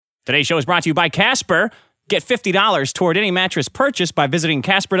Today's show is brought to you by Casper. Get $50 toward any mattress purchase by visiting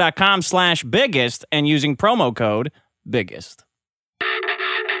casper.com/biggest and using promo code BIGGEST.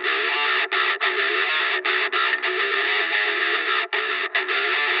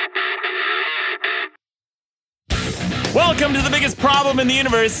 Welcome to The Biggest Problem in the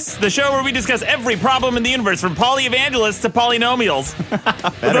Universe, the show where we discuss every problem in the universe, from polyevangelists to polynomials.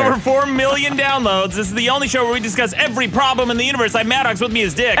 With over 4 million downloads, this is the only show where we discuss every problem in the universe. I'm Maddox, with me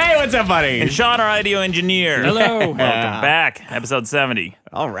is Dick. Hey, what's up, buddy? And Sean, our audio engineer. Hello. Welcome back, episode 70.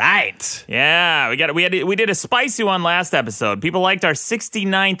 All right. Yeah, we did a spicy one last episode. People liked our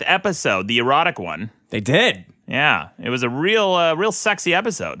 69th episode, the erotic one. They did. Yeah, it was a real sexy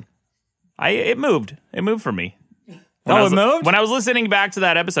episode. It moved for me. It moved? When I was listening back to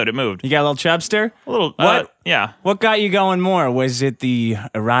that episode, it moved. You got a little chubster? A little, what? Yeah. What got you going more? Was it the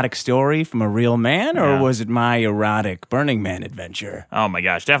erotic story from a real man, or was it my erotic Burning Man adventure? Oh my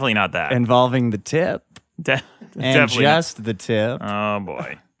gosh, definitely not that. Involving the tip. And definitely just the tip. Oh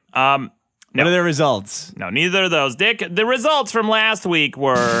boy. No. What are the results? No, neither of those. Dick, the results from last week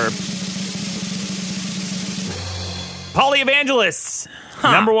were polyevangelists.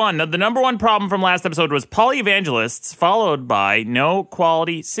 Number one. The number one problem from last episode was polyevangelists, followed by no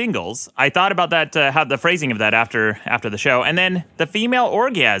quality singles. I thought about that, how the phrasing of that after the show. And then the female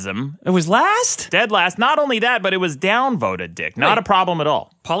orgasm. It was last? Dead last. Not only that, but it was downvoted, Dick. Not a problem at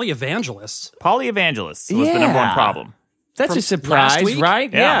all. Polyevangelists. Polyevangelists was the number one problem. That's a surprise,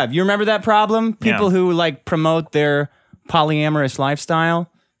 right? Yeah. You remember that problem? People who promote their polyamorous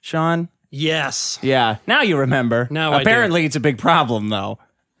lifestyle, Sean? Yes. Yeah. Now you remember. Now Apparently it's a big problem, though.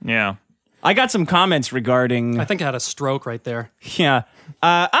 Yeah. I got some comments regarding... I think I had a stroke right there. Yeah.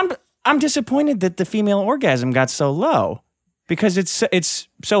 I'm disappointed that the female orgasm got so low, because it's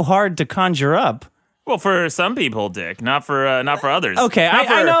so hard to conjure up. Well, for some people, Dick, not for others. Okay,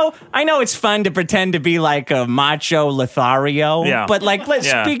 I know it's fun to pretend to be like a macho Lothario, but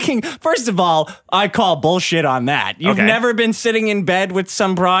speaking, first of all, I call bullshit on that. You've never been sitting in bed with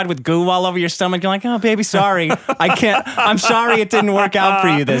some broad with goo all over your stomach. You're like, oh, baby, sorry. I'm sorry it didn't work out for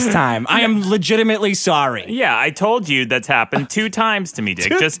you this time. I am legitimately sorry. Yeah, I told you that's happened 2 times to me, Dick.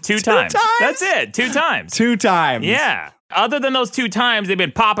 Just two times. That's it, 2 times. 2 times. Yeah. Other than those 2 times, they've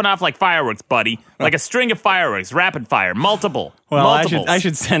been popping off like fireworks, buddy. Like a string of fireworks, rapid fire, multiple. Well, multiples. I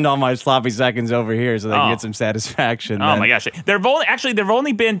should send all my sloppy seconds over here so they can get some satisfaction. Oh my gosh, there've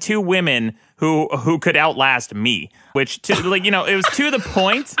only been 2 women who could outlast me, which it was to the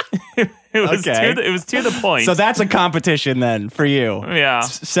point. It was to the point. So that's a competition then for you. Yeah.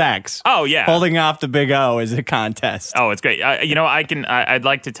 Sex. Oh yeah. Holding off the big O is a contest. Oh, it's great. I'd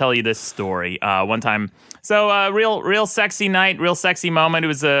like to tell you this story. One time. So, real sexy night, real sexy moment. It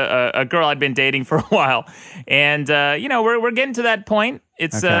was a girl I'd been dating for a while, and we're getting to that point.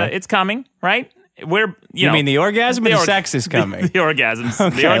 It's coming, right? You mean the orgasm or the sex is coming? The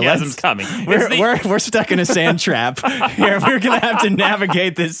orgasm's coming. We're stuck in a sand trap here. We're gonna have to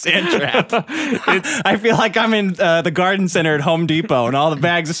navigate this sand trap. I feel like I'm in the garden center at Home Depot, and all the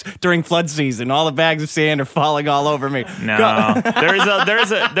bags during flood season, all the bags of sand are falling all over me. No, there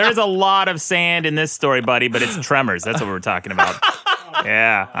is a lot of sand in this story, buddy, but it's tremors. That's what we're talking about.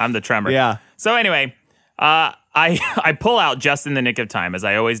 Yeah, I'm the tremor. Yeah. So anyway, I pull out just in the nick of time, as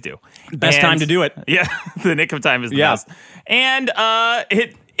I always do. Best time to do it. Yeah, the nick of time is the best. And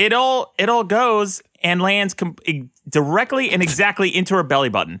it all goes and lands directly and exactly into her belly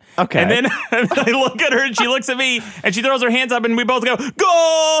button. Okay. And then I look at her and she looks at me and she throws her hands up and we both go, goal!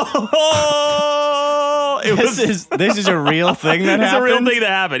 This is a real thing that happened? It's a real thing that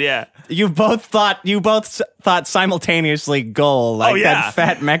happened, yeah. You both thought simultaneously goal, like that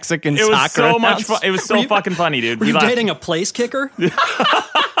fat Mexican soccer. It was so announce. much fun. It was so fucking funny, dude. Were you dating a place kicker?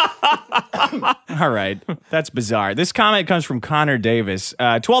 All right. That's bizarre. This comment comes from Connor Davis.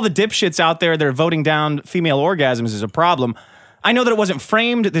 To all the dipshits out there that are voting down female orgasms as a problem, I know that it wasn't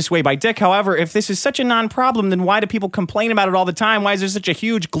framed this way by Dick. However, if this is such a non-problem, then why do people complain about it all the time? Why is there such a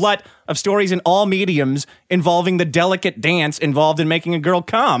huge glut of stories in all mediums involving the delicate dance involved in making a girl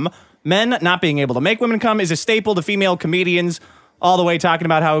come? Men not being able to make women come is a staple to female comedians, all the way talking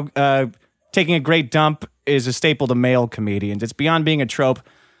about how taking a great dump is a staple to male comedians. It's beyond being a trope,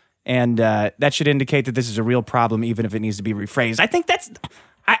 and that should indicate that this is a real problem, even if it needs to be rephrased. I think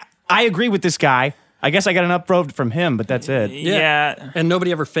I agree with this guy. I guess I got an upvote from him, but that's it. Yeah. And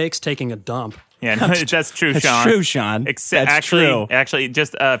nobody ever fakes taking a dump. Yeah, no, that's true, That's Sean. true, Sean. That's true. Actually,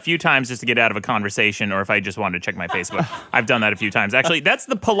 just a few times just to get out of a conversation, or if I just wanted to check my Facebook. I've done that a few times. Actually, that's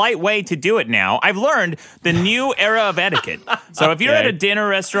the polite way to do it now. I've learned the new era of etiquette. So if you're at a dinner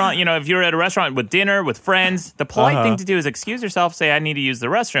restaurant, if you're at a restaurant with dinner, with friends, the polite thing to do is excuse yourself, say, I need to use the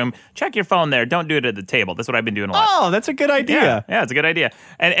restroom, check your phone there, don't do it at the table. That's what I've been doing a lot. Oh, that's a good idea. Yeah, it's a good idea.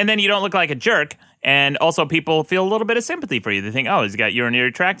 And then you don't look like a jerk, and also people feel a little bit of sympathy for you. They think, oh, he's got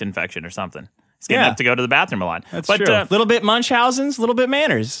urinary tract infection or something. He's getting up to go to the bathroom a lot. That's true. A little bit Munchausen's, a little bit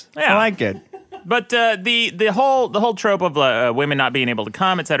manners. Yeah. I like it. But the whole trope of women not being able to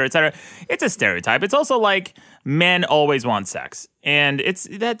come, et cetera, it's a stereotype. It's also like men always want sex, and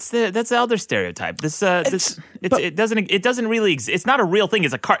that's the other stereotype. It doesn't really exist. It's not a real thing.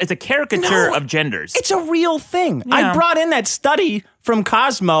 It's a caricature of genders. It's a real thing. Yeah. I brought in that study from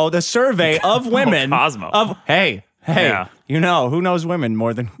Cosmo, the survey of women. Cosmo. Of hey. Yeah. Who knows women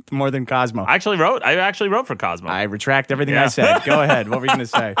more than Cosmo? I actually wrote for Cosmo. I retract everything I said. Go ahead. What were you going to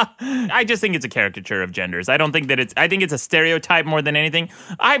say? I just think it's a caricature of genders. I don't think that I think it's a stereotype more than anything.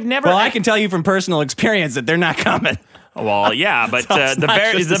 Well, I can tell you from personal experience that they're not coming. Well, yeah, but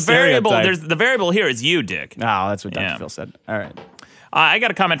the variable here is you, Dick. No, that's what Dr. Phil said. All right. I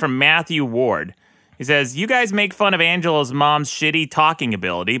got a comment from Matthew Ward. He says, you guys make fun of Angela's mom's shitty talking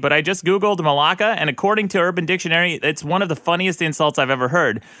ability, but I just Googled Malaka, and according to Urban Dictionary, it's one of the funniest insults I've ever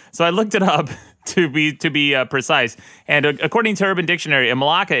heard. So I looked it up to be precise. And according to Urban Dictionary, a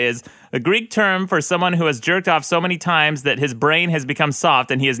Malaka is a Greek term for someone who has jerked off so many times that his brain has become soft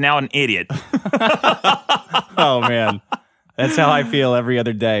and he is now an idiot. Oh, man. That's how I feel every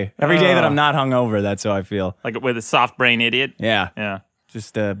other day. Every day that I'm not hungover, that's how I feel. Like with a soft brain idiot? Yeah. Yeah.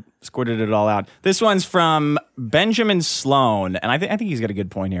 Just squirted it all out. This one's from Benjamin Sloan, and I think he's got a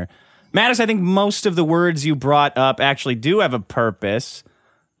good point here. Mattis, I think most of the words you brought up actually do have a purpose.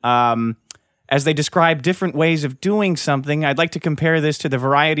 As they describe different ways of doing something, I'd like to compare this to the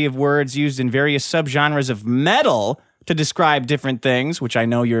variety of words used in various subgenres of metal to describe different things, which I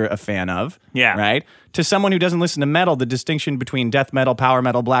know you're a fan of. Yeah. Right? To someone who doesn't listen to metal, the distinction between death metal, power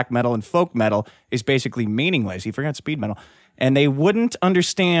metal, black metal, and folk metal is basically meaningless. He forgot speed metal. And they wouldn't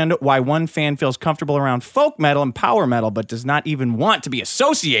understand why one fan feels comfortable around folk metal and power metal, but does not even want to be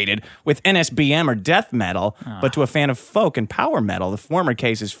associated with NSBM or death metal, but to a fan of folk and power metal. The former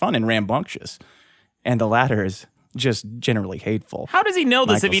case is fun and rambunctious, and the latter is just generally hateful. How does he know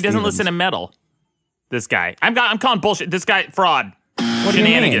this if he doesn't listen to metal? This guy. I'm calling bullshit. This guy, fraud. What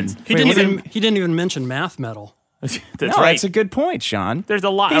Shenanigans. do you mean? He didn't even mention math metal. That's right. That's a good point, Sean. There's a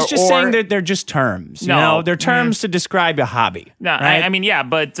lot. He's just saying that they're just terms. No. They're terms to describe a hobby. No, right? I mean, yeah,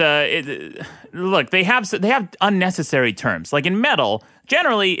 but look, they have unnecessary terms. Like in metal,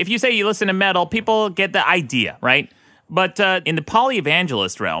 generally, if you say you listen to metal, people get the idea, right? But in the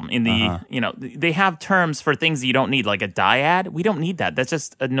polyevangelist realm, in the they have terms for things that you don't need, like a dyad. We don't need that. That's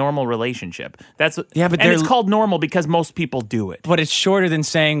just a normal relationship. And it's called normal because most people do it. But it's shorter than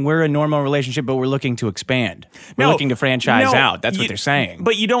saying we're a normal relationship, but we're looking to expand. We're looking to franchise out. That's what they're saying.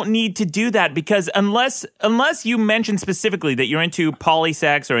 But you don't need to do that because unless you mention specifically that you're into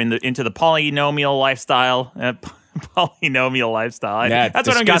polysex or into the polynomial lifestyle, polynomial lifestyle. Yeah, that's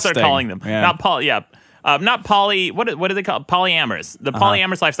what I'm going to start calling them. Yeah. Not poly. What do they call it? Polyamorous? The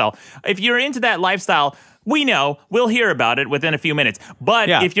polyamorous lifestyle. If you're into that lifestyle, we know we'll hear about it within a few minutes. But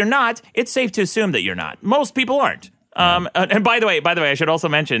if you're not, it's safe to assume that you're not. Most people aren't. And by the way, I should also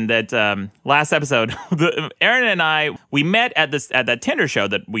mention that last episode, Aaron and I we met at that Tinder show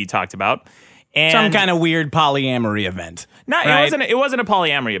that we talked about. And some kind of weird polyamory event. No, right? It wasn't a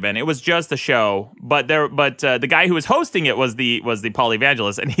polyamory event. It was just a show. But the guy who was hosting it was the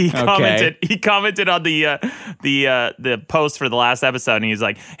polyevangelist, and he commented on the post for the last episode, and he's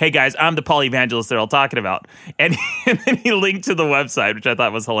like, "Hey guys, I'm the polyevangelist they're all talking about," and then he linked to the website, which I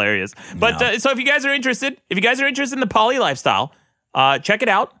thought was hilarious. But so if you guys are interested in the poly lifestyle, check it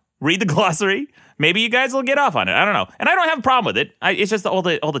out. Read the glossary. Maybe you guys will get off on it. I don't know, and I don't have a problem with it. It's just all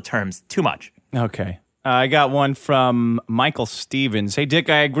the terms too much. Okay. I got one from Michael Stevens. Hey, Dick,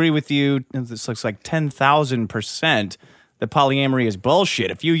 I agree with you. This looks like 10,000% that polyamory is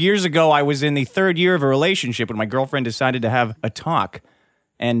bullshit. A few years ago, I was in the third year of a relationship when my girlfriend decided to have a talk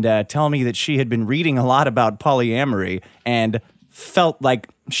and tell me that she had been reading a lot about polyamory and felt like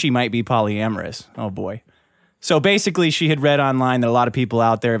she might be polyamorous. Oh, boy. So basically, she had read online that a lot of people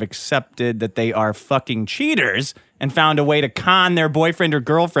out there have accepted that they are fucking cheaters and found a way to con their boyfriend or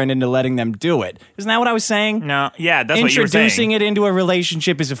girlfriend into letting them do it. Isn't that what I was saying? No, yeah, that's what you were saying. Introducing it into a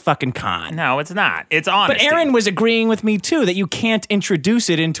relationship is a fucking con. No, it's not. It's honesty. But Erin was agreeing with me, too, that you can't introduce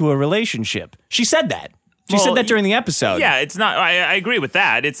it into a relationship. She said that. She said that during the episode. Yeah, it's not. I agree with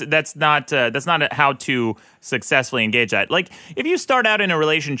that. That's not how to successfully engage that. Like if you start out in a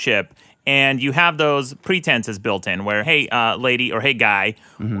relationship and you have those pretenses built in, where hey, lady, or hey, guy,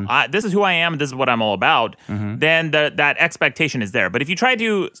 this is who I am, this is what I'm all about. Then that expectation is there. But if you try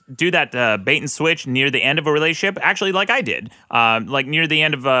to do that bait and switch near the end of a relationship, actually, like I did, like near the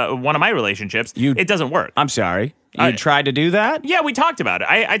end of one of my relationships, it doesn't work. I'm sorry. You tried to do that? Yeah, we talked about it.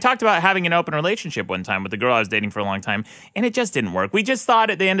 I talked about having an open relationship one time with the girl I was dating for a long time, and it just didn't work. We just thought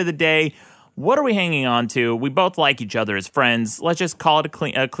at the end of the day, what are we hanging on to? We both like each other as friends. Let's just call it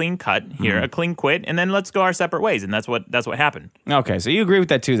a clean cut here, a clean quit, and then let's go our separate ways. And that's what happened. Okay, so you agree with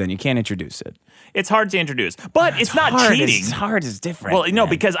that too? Then you can't introduce it. It's hard to introduce, but it's not hard. cheating. It's hard. It's different. Well, no, man.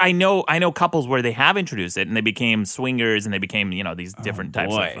 because I know couples where they have introduced it and they became swingers and they became these different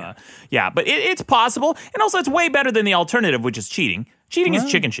types of but it's possible, and also it's way better than the alternative, which is cheating. Cheating is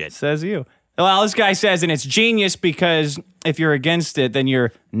chicken shit. Says you. Well, this guy says, and it's genius because if you're against it, then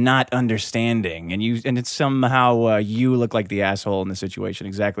you're not understanding, and it's somehow you look like the asshole in the situation,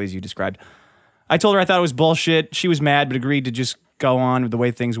 exactly as you described. I told her I thought it was bullshit. She was mad, but agreed to just go on with the way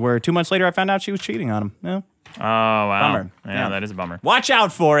things were. 2 months later, I found out she was cheating on him. Yeah. Oh, wow. Bummer. Yeah, that is a bummer. Watch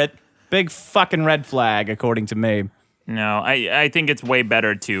out for it. Big fucking red flag, according to me. No, I think it's way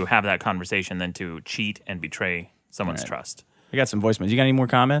better to have that conversation than to cheat and betray someone's trust. I got some voicemails. You got any more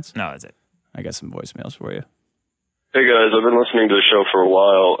comments? No, that's it. I got some voicemails for you. Hey guys, I've been listening to the show for a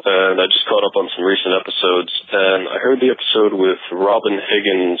while, and I just caught up on some recent episodes, and I heard the episode with Robin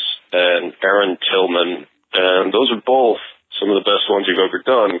Higgins and Aaron Tillman, and those are both some of the best ones you've ever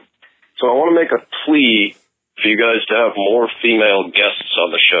done. So I want to make a plea for you guys to have more female guests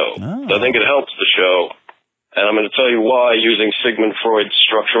on the show. I think it helps the show, and I'm going to tell you why using Sigmund Freud's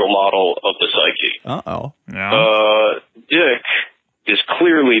structural model of the psyche. Dick is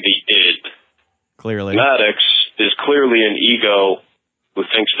clearly the id. Clearly. Maddox is clearly an ego who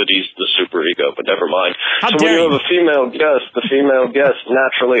thinks that he's the super ego, but never mind. So when you have a female guest, the female guest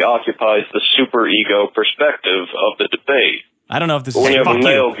naturally occupies the super ego perspective of the debate. I don't know if this But is... when you have a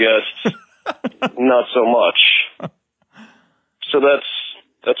male guest, not so much. So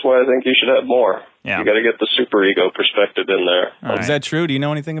that's why I think you should have more. Yeah. You got to get the super ego perspective in there. Is that true? Do you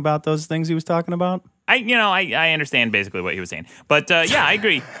know anything about those things he was talking about? I understand basically what he was saying, but yeah, I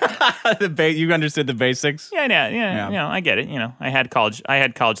agree. You understood the basics? Yeah. I get it. I had college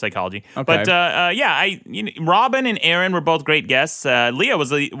psychology. Okay. But Robin and Aaron were both great guests. Leah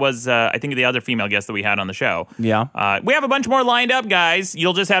was I think the other female guest that we had on the show. Yeah. We have a bunch more lined up, guys.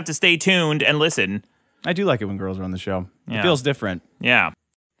 You'll just have to stay tuned and listen. I do like it when girls are on the show. Yeah. It feels different. Yeah.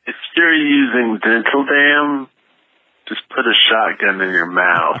 If you're using dental dam, just put a shotgun in your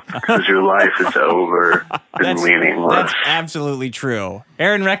mouth because your life is over and meaningless. That's absolutely true.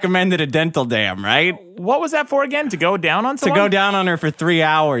 Aaron recommended a dental dam, right? What was that for again? To go down on someone? To go down on her for 3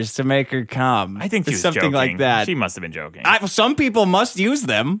 hours to make her come. I think she was something joking. like that. She must have been joking. Some people must use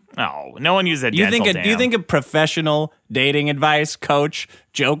them. No one uses a dental dam. You think a professional dating advice coach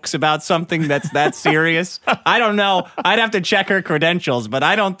jokes about something that's that serious? I don't know. I'd have to check her credentials, but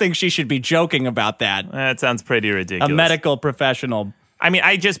I don't think she should be joking about that. That sounds pretty ridiculous. A medical professional. I mean,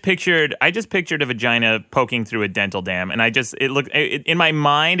 I just pictured a vagina poking through a dental dam, and in my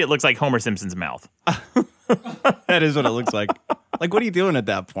mind, it looks like Homer Simpson's mouth. That is what it looks like. Like, what are you doing at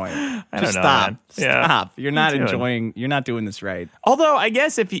that point? Just stop. Yeah. Stop. You're not enjoying. You're not doing this right. Although, I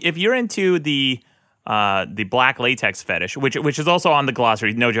guess if you're into the black latex fetish, which is also on the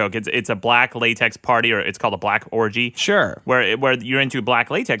glossary, no joke, it's a black latex party, or it's called a black orgy. Sure. Where you're into black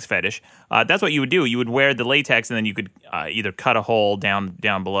latex fetish, that's what you would do. You would wear the latex, and then you could either cut a hole down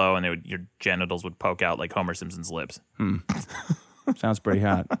below, and your genitals would poke out like Homer Simpson's lips. Sounds pretty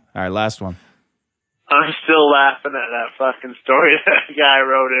hot. All right, last one. I'm still laughing at that fucking story that guy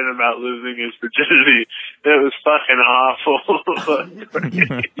wrote in about losing his virginity. It was fucking awful.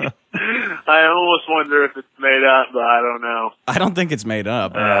 I almost wonder if it's made up, but I don't know. I don't think it's made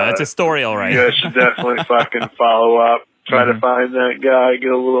up. It's a story, all right. You guys should definitely fucking follow up. Try to find that guy,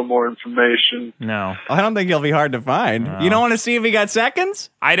 get a little more information. No. I don't think he'll be hard to find. You don't want to see if he got seconds?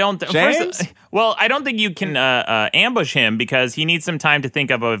 I don't. James? I don't think you can ambush him because he needs some time to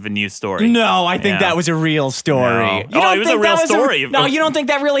think of a new story. No, I think that was a real story. No. It was a real story. No, you don't think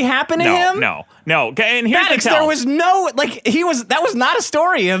that really happened to him? No. Okay, and here's Maddox, the tell. there was no, that was not a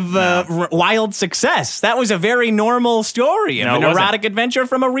story of wild success. That was a very normal story of an erotic adventure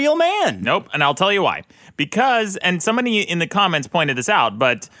from a real man. Nope, and I'll tell you why. Because, and somebody in the comments pointed this out,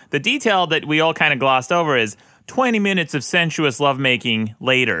 but the detail that we all kind of glossed over is 20 minutes of sensuous lovemaking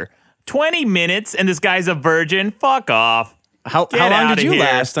later. 20 minutes and this guy's a virgin? Fuck off. How long did you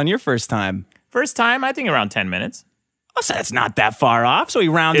last on your first time? First time, I think around 10 minutes. Oh, so that's not that far off. So he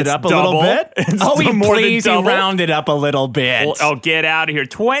rounded It's up a double. little bit. It's Oh, he more than please, he double. rounded up a little bit. Well, oh, get out of here.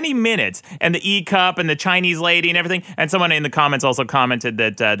 20 minutes. And the E-cup and the Chinese lady and everything. And someone in the comments also commented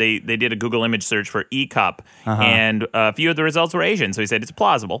that they did a Google image search for E-cup. And a few of the results were Asian. So he said it's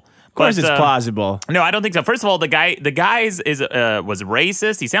plausible. Of course, it's plausible. No, I don't think so. First of all, the guy was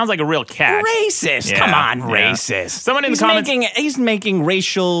racist. He sounds like a real cat. Racist? Yeah, Come on, yeah. racist. Someone in the comments. He's making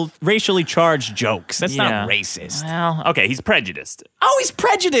racially charged jokes. That's Yeah. not racist. Well, okay, he's prejudiced. Oh, he's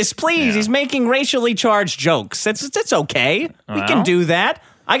prejudiced. Please, Yeah. he's making racially charged jokes. That's okay. We Well. can do that.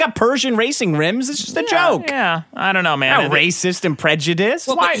 I got Persian racing rims. It's just a joke. Yeah, I don't know, man. Not racist and prejudiced.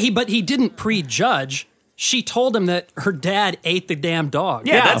 Well, but he didn't prejudge. She told him that her dad ate the damn dog.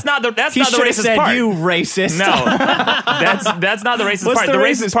 Yeah, that's not the he not the should have racist said, part. "You racist." No, that's not the racist What's part. the The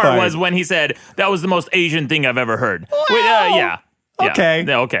racist racist part part? was when he said that was the most Asian thing I've ever heard. Well, Yeah. okay.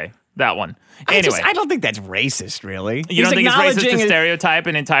 Yeah, okay. That one. I Anyway, don't think that's racist, really. you don't think it's racist to stereotype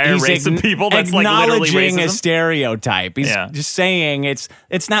an entire race of people? That's like literally acknowledging a racism. stereotype. He's Yeah. just saying it's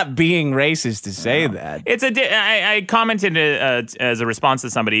not being racist to say that. It's I commented as a response to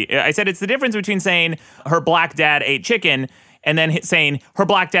somebody. I said it's the difference between saying her black dad ate chicken and then saying her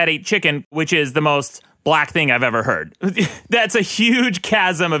black dad ate chicken, which is the most black thing I've ever heard. That's a huge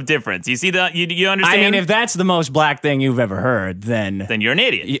chasm of difference. You see that? You understand? I mean, if that's the most black thing you've ever heard, then you're an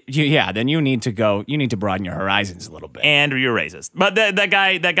idiot. then you need to broaden your horizons a little bit. And you're racist. But that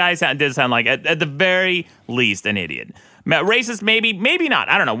guy did sound like, at the very least, an idiot. Racist, maybe not.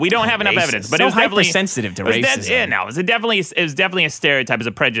 I don't know. We don't have enough Racist. evidence. But So it was definitely hypersensitive to it was racism. it was definitely a stereotype. It's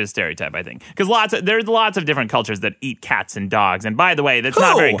a prejudice stereotype, I think. Because there's lots of different cultures that eat cats and dogs. And by the way, that's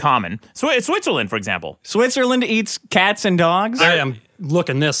not Who? very common. Switzerland, for example. Switzerland eats cats and dogs? I am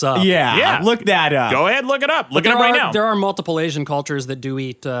looking this up. Yeah, look that up. Go ahead, look it up. Look it There up right are, now. there are multiple Asian cultures that do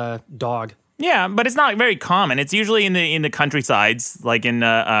eat dog. Yeah, but it's not very common. It's usually in the countrysides, like in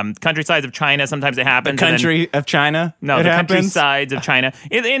countrysides of China. Sometimes it happens. The country of China? No, it the happens? countrysides of China.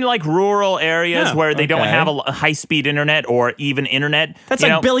 In like rural areas Yeah, where they don't okay. have a high-speed internet or even internet. That's you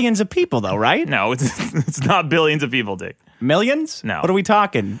like know? billions of people, though, right? No, it's not billions of people, Dick. Millions? No. What are we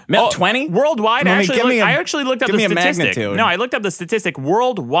talking? 20? Worldwide, I actually looked up give the me a statistic. magnitude. No, I looked up the statistic.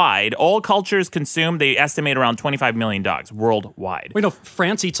 Worldwide, all cultures consume, they estimate around 25 million dogs worldwide. We know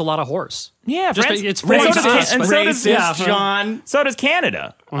France eats a lot of horse. Yeah, Just- France, it's so does racist, Can- but- and so does- Racist, John. So does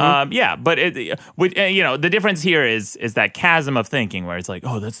Canada. Yeah, but the difference here is that chasm of thinking where it's like,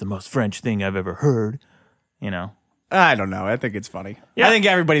 oh, that's the most French thing I've ever heard. You know. I don't know. I think it's funny. Yeah. I think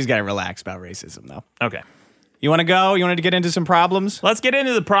everybody's got to relax about racism, though. Okay. You want to go? You want to get into some problems? Let's get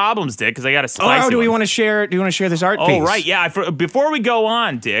into the problems, Dick, because I got a spicy Do we one. want to share? Do you want to share this art piece? Oh, right. Yeah. Before we go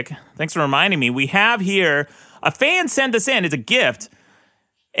on, Dick, thanks for reminding me. We have here a fan sent this in. It's a gift,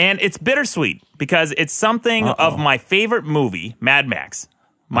 and it's bittersweet because it's something of my favorite movie, Mad Max.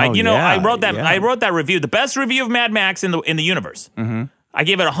 I wrote that. yeah. I wrote that review, the best review of Mad Max in the universe. Mm-hmm. I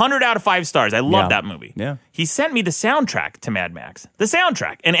gave it 100 out of 5 stars. I love that movie. Yeah. He sent me the soundtrack to Mad Max. The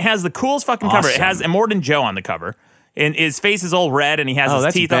soundtrack, and it has the coolest fucking cover. It has Immortan Joe on the cover, and his face is all red, and he has his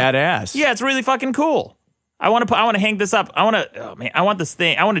that's teeth. badass. Yeah, it's really fucking cool. I want to hang this up. I want this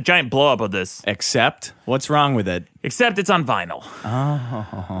thing. I want a giant blow up of this. Except, what's wrong with it? Except it's on vinyl.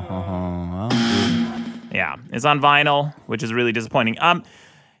 Yeah, it's on vinyl, which is really disappointing.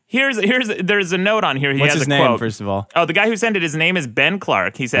 There's a note on here. He What's has his a name, quote. first of all? Oh, the guy who sent it, his name is Ben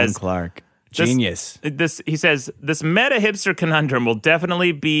Clark. He says, Ben Clark. This- Genius. He says, this meta hipster conundrum will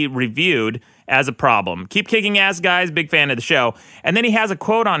definitely be reviewed as a problem. Keep kicking ass, guys. Big fan of the show. And then he has a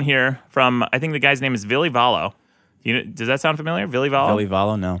quote on here from, I think the guy's name is Villy Vallo. Does that sound familiar? Villy Vallo? Billy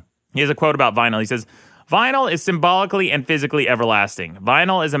Vallo, no. He has a quote about vinyl. He says, vinyl is symbolically and physically everlasting.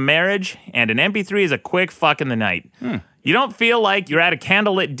 Vinyl is a marriage, and an MP3 is a quick fuck in the night. You don't feel like you're at a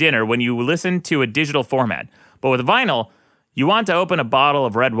candlelit dinner when you listen to a digital format. But with vinyl, you want to open a bottle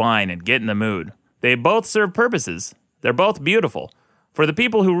of red wine and get in the mood. They both serve purposes. They're both beautiful. For the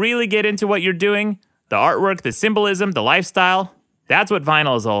people who really get into what you're doing, the artwork, the symbolism, the lifestyle, that's what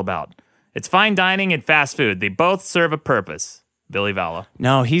vinyl is all about. It's fine dining and fast food. They both serve a purpose. Billy Vallo.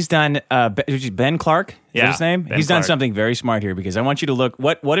 No, he's done, Ben Clark? Is Yeah, that his name? Ben He's done Clark. something very smart here because I want you to look,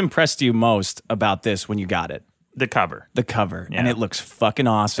 what impressed you most about this when you got it? The cover. The cover, Yeah. and it looks fucking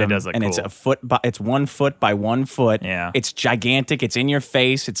awesome. It does look and it's cool. it's 1 foot by 1 foot. Yeah. It's gigantic. It's in your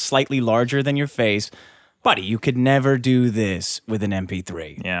face. It's slightly larger than your face. Buddy, you could never do this with an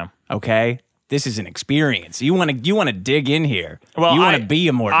MP3. Yeah. Okay? This is an experience. You want to dig in here. Well, you want to be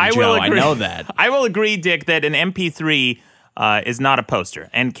a Morton Joe. I know that. I will agree, Dick, that an MP3 is not a poster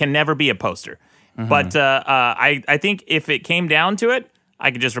and can never be a poster. Mm-hmm. But I think if it came down to it,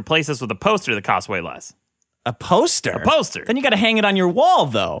 I could just replace this with a poster that costs way less. A poster? A poster. Then you got to hang it on your wall,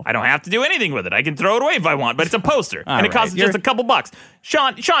 though. I don't have to do anything with it. I can throw it away if I want, but it's a poster. And it costs right. just a couple bucks.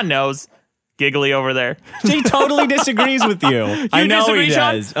 Sean knows. Giggly over there. He totally disagrees with you. I know disagree, he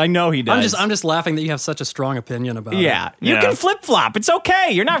Sean? does. I know he does. I'm just laughing that you have such a strong opinion about it. Yeah. You can flip-flop. It's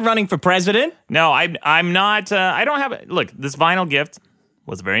okay. You're not running for president. No, I'm not. I don't have. Look, this vinyl gift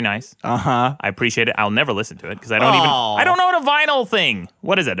was very nice. Uh-huh. I appreciate it. I'll never listen to it because I don't know what a vinyl thing.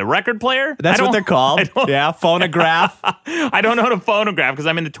 What is it? A record player? That's what they're called. Yeah, phonograph. I don't know what a phonograph because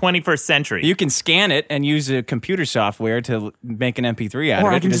I'm in the 21st century. You can scan it and use a computer software to make an MP3 out Or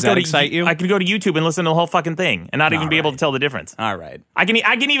of I it. can Does just that go to excite you? I can go to YouTube and listen to the whole fucking thing and not even be able right. to tell the difference. All right. I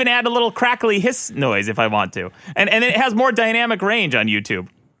can even add a little crackly hiss noise if I want to, and it has more dynamic range on YouTube.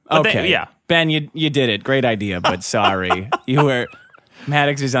 But Okay. yeah. Ben, you did it. Great idea, but sorry. You were...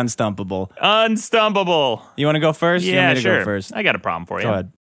 Maddox is unstumpable. Unstumpable. You want to go first? You want Yeah, me to sure. go first? I got a problem for you. Go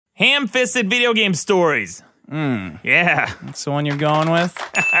ahead. Ham-fisted video game stories. Yeah. That's the one you're going with?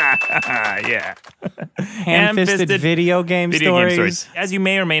 Yeah. Ham-fisted video game stories? As you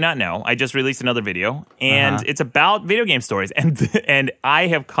may or may not know, I just released another video, and it's about video game stories, and I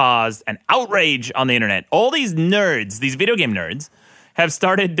have caused an outrage on the internet. All these nerds, these video game nerds, have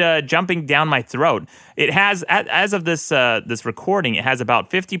started jumping down my throat. It has, as of this recording, it has about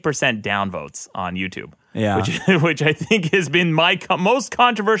 50% downvotes on YouTube. Yeah. Which I think has been my most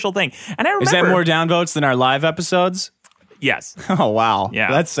controversial thing. And I remember... Is that more downvotes than our live episodes? Yes. Oh, wow. Yeah.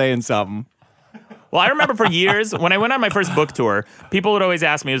 That's saying something. Well, I remember for years, when I went on my first book tour, people would always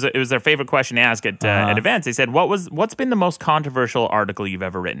ask me, it was their favorite question to ask at events. They said, what's been the most controversial article you've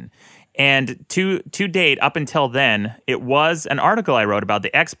ever written? And to date, up until then, it was an article I wrote about the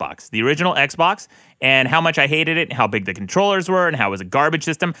Xbox, the original Xbox, and how much I hated it, and how big the controllers were, and how it was a garbage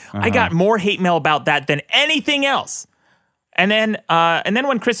system. I got more hate mail about that than anything else. And then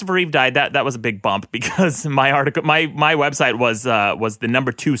when Christopher Reeve died, that was a big bump because my article, my website was the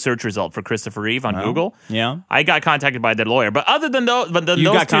number 2 search result for Christopher Reeve on Google. Yeah, I got contacted by the lawyer, but other than those, you those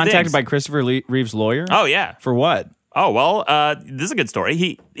got contacted things, by Christopher Reeve's lawyer. Oh yeah, for what? Oh well, this is a good story.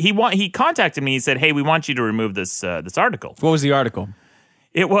 He contacted me. He said, "Hey, we want you to remove this article." What was the article?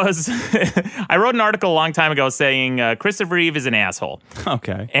 It was, I wrote an article a long time ago saying Christopher Reeve is an asshole.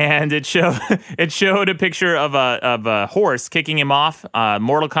 Okay. And it showed a picture of a horse kicking him off,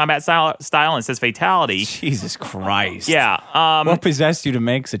 Mortal Kombat style, and it says fatality. Jesus Christ. Yeah. What possessed you to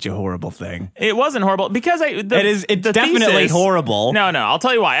make such a horrible thing? It wasn't horrible because It's definitely horrible. No, I'll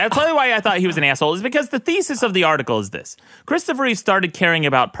tell you why. I'll tell you why I thought he was an asshole is because the thesis of the article is this. Christopher Reeve started caring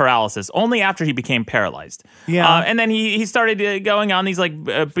about paralysis only after he became paralyzed. Yeah. And then he started going on these like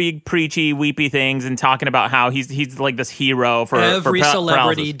big preachy, weepy things and talking about how he's like this hero for every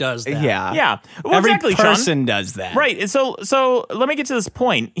celebrity paralysis. does that. Yeah. Yeah. Well, Every exactly, person Sean. does that. Right. And so let me get to this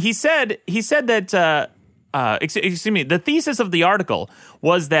point. He said that excuse me, the thesis of the article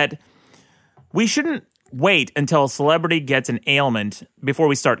was that we shouldn't wait until a celebrity gets an ailment before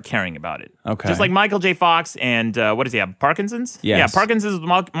we start caring about it. Okay. Just like Michael J. Fox and what does he have? Parkinson's? Yes. Yeah, Parkinson's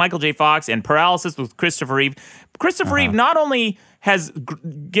with Michael J. Fox and paralysis with Christopher Reeve. Christopher Reeve not only has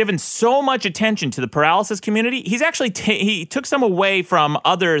given so much attention to the paralysis community, he's actually he took some away from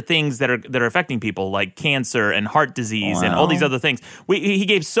other things that are affecting people like cancer and heart disease and all these other things. He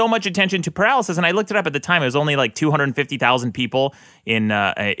gave so much attention to paralysis, and I looked it up at the time. It was only like 250,000 people in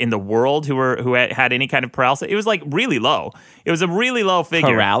the world who had any kind of paralysis. It was like really low. It was a really low figure.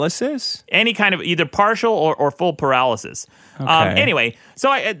 Paralysis? Any kind of either partial or full paralysis. Okay. Anyway,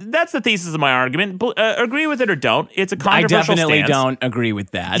 so that's the thesis of my argument. Agree with it or don't. It's a controversial I definitely stance. don't agree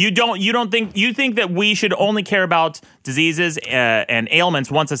with that. You think that we should only care about diseases and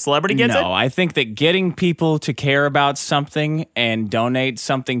ailments once a celebrity gets it? No, I think that getting people to care about something and donate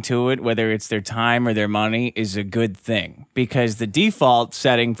something to it, whether it's their time or their money, is a good thing. Because the default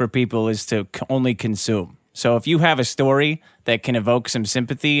setting for people is to only consume. So if you have a story that can evoke some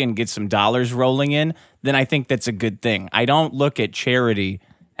sympathy and get some dollars rolling in, then I think that's a good thing. I don't look at charity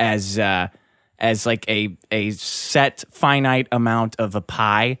as like a set finite amount of a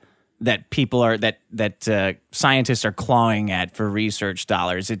pie that people are that scientists are clawing at for research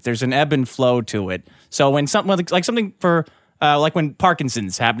dollars. There's an ebb and flow to it. So when something like something for like when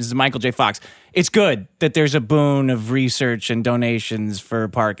Parkinson's happens to Michael J. Fox, it's good that there's a boon of research and donations for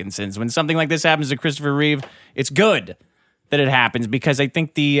Parkinson's. When something like this happens to Christopher Reeve, it's good that it happens because I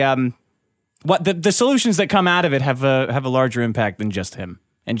think the solutions that come out of it have a larger impact than just him.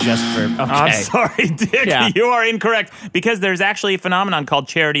 And just for okay. I'm sorry, Dick. Yeah. You are incorrect because there's actually a phenomenon called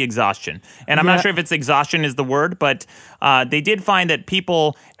charity exhaustion. And I'm not sure if it's exhaustion is the word, but they did find that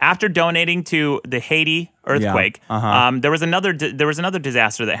people, after donating to the Haiti earthquake, there was another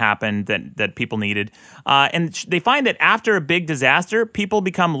disaster that happened that people needed. And they find that after a big disaster, people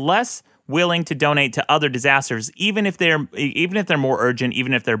become less willing to donate to other disasters, even if they're more urgent,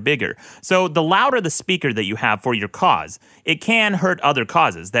 even if they're bigger. So the louder the speaker that you have for your cause, it can hurt other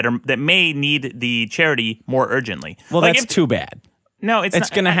causes that may need the charity more urgently. Well, that's too bad. No, it's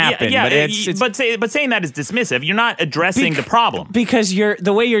going to happen. Yeah, but but saying that is dismissive. You're not addressing the problem because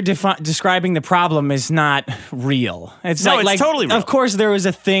the way you're describing the problem is not real. It's totally real. Of course, there was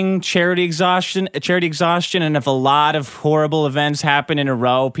a thing, charity exhaustion, and if a lot of horrible events happen in a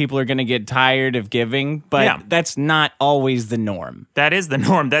row, people are going to get tired of giving. But that's not always the norm. That is the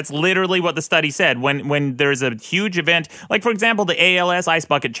norm. That's literally what the study said. When there's a huge event, like for example, the ALS Ice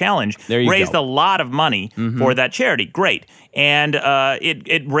Bucket Challenge raised a lot of money for that charity. Great. And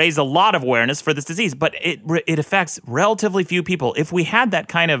it raised a lot of awareness for this disease, but it affects relatively few people. If we had that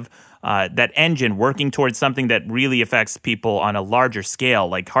kind of that engine working towards something that really affects people on a larger scale,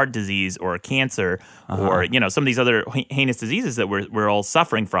 like heart disease or cancer or some of these other heinous diseases that we're all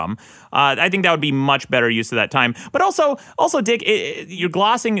suffering from, I think that would be much better use of that time. But also, Dick, you're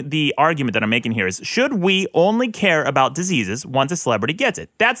glossing the argument that I'm making here is, should we only care about diseases once a celebrity gets it?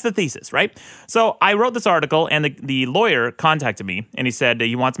 That's the thesis, right? So I wrote this article, and the lawyer contacted me, and he said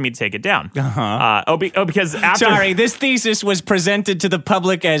he wants me to take it down. Because after... Sorry, this thesis was presented to the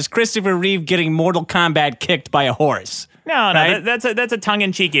public as Christopher Reeve getting Mortal Kombat kicked by a horse. No, right? that's a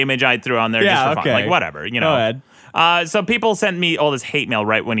tongue-in-cheek image I threw on there just for fun. Like, whatever, Go ahead. So people sent me all this hate mail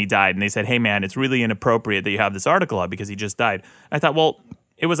right when he died, and they said, hey, man, it's really inappropriate that you have this article up because he just died. I thought, well,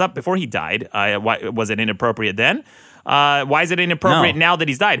 it was up before he died. Why was it inappropriate then? Why is it inappropriate now that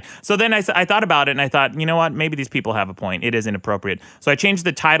he's died? So then I thought about it, and I thought, you know what? Maybe these people have a point. It is inappropriate. So I changed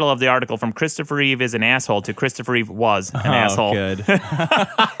the title of the article from Christopher Reeve is an asshole to Christopher Reeve was an asshole. Good.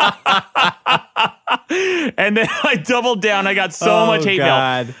 And then I doubled down. I got so much hate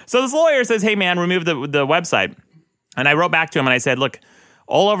mail. So this lawyer says, hey, man, remove the website. And I wrote back to him, and I said, look,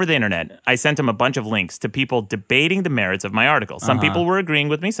 all over the internet, I sent him a bunch of links to people debating the merits of my article. Some people were agreeing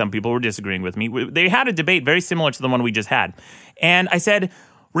with me. Some people were disagreeing with me. They had a debate very similar to the one we just had. And I said,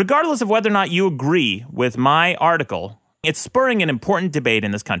 regardless of whether or not you agree with my article, it's spurring an important debate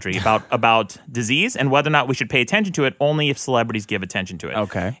in this country about disease and whether or not we should pay attention to it only if celebrities give attention to it.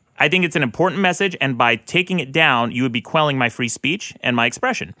 Okay. I think it's an important message, and by taking it down, you would be quelling my free speech and my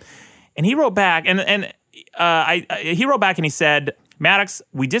expression. And he wrote back, he wrote back and he said, Maddox,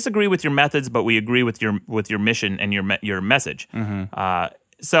 we disagree with your methods, but we agree with your mission and your message.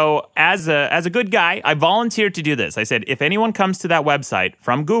 So as a good guy, I volunteered to do this. I said, if anyone comes to that website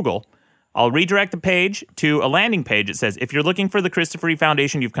from Google, I'll redirect the page to a landing page. It says, if you're looking for the Christopher Reeve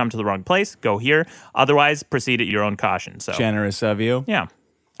Foundation, you've come to the wrong place. Go here. Otherwise, proceed at your own caution. So generous of you. Yeah.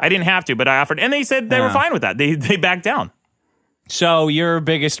 I didn't have to, but I offered. And they said they were fine with that. They backed down. So your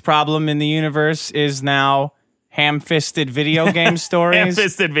biggest problem in the universe is now ham-fisted video game stories?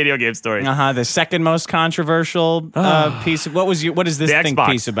 Ham-fisted video game stories. The second most controversial piece. What is this thing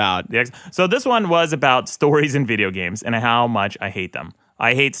piece about? So this one was about stories in video games and how much I hate them.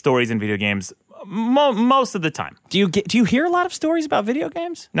 I hate stories in video games most of the time. Do you hear a lot of stories about video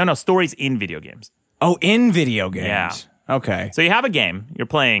games? No, stories in video games. Oh, in video games. Yeah. Okay. So you have a game you're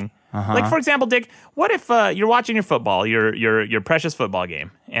playing. Like, for example, Dick, what if you're watching your football, your precious football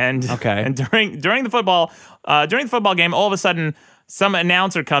game, and during the football game, all of a sudden some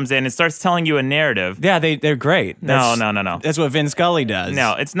announcer comes in and starts telling you a narrative. Yeah, they're great. No. That's what Vin Scully does.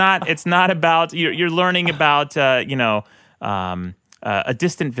 No, it's not. It's not about you're learning about a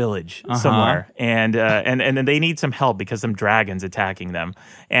distant village somewhere, and then they need some help because some dragons attacking them,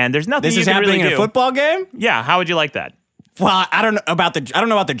 and there's nothing. This you is can happening really in do. a football game. Yeah, how would you like that? Well, I don't know about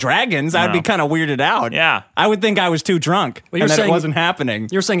the dragons. I'd be kind of weirded out. Yeah, I would think I was too drunk and that it wasn't happening.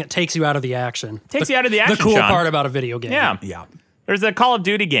 You're saying it takes you out of the action. Takes you out of the action. The cool Sean. part about a video game. Yeah. There's a Call of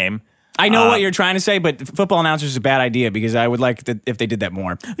Duty game. I know what you're trying to say, but football announcers is a bad idea because I would like if they did that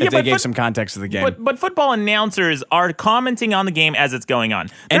more. If they gave some context to the game. But football announcers are commenting on the game as it's going on.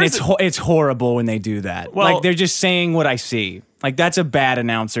 And it's horrible when they do that. Well, like, they're just saying what I see. Like, that's a bad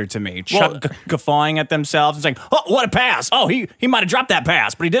announcer to me. Guffawing at themselves and saying, oh, what a pass. Oh, he might have dropped that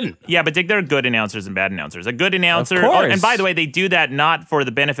pass, but he didn't. Yeah, but Dick, there are good announcers and bad announcers. A good announcer, of course. And by the way, they do that not for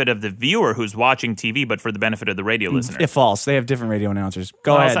the benefit of the viewer who's watching TV, but for the benefit of the radio listener. False. They have different radio announcers.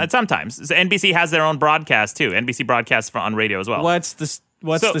 Go ahead. Sometimes. So NBC has their own broadcast, too. NBC broadcasts on radio as well. What's the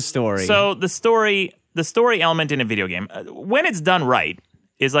story? So the story element in a video game, when it's done right,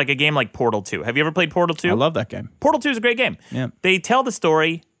 is like a game like Portal 2. Have you ever played Portal 2? I love that game. Portal 2 is a great game. Yeah. They tell the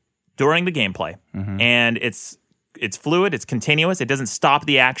story during the gameplay, and it's fluid, it's continuous, it doesn't stop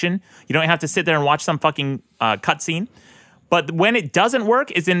the action. You don't have to sit there and watch some fucking cutscene. But when it doesn't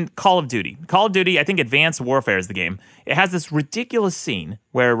work is in Call of Duty. Call of Duty, I think Advanced Warfare is the game. It has this ridiculous scene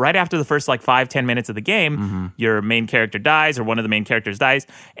where right after the first 5-10 minutes of the game, your main character dies or one of the main characters dies,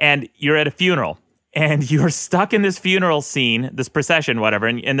 and you're at a funeral. And you're stuck in this funeral scene, this procession, whatever,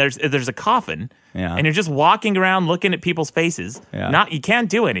 and there's a coffin, and you're just walking around looking at people's faces. Yeah. You can't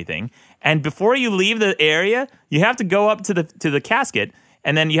do anything. And before you leave the area, you have to go up to the casket,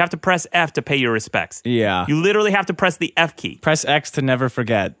 and then you have to press F to pay your respects. Yeah. You literally have to press the F key. Press X to never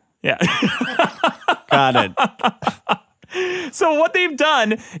forget. Yeah. Got it. So what they've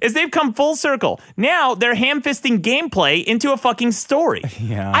done is they've come full circle. Now they're ham-fisting gameplay into a fucking story.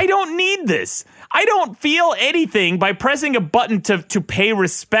 Yeah. I don't need this. I don't feel anything by pressing a button to pay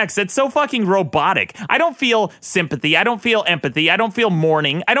respects. It's so fucking robotic. I don't feel sympathy. I don't feel empathy. I don't feel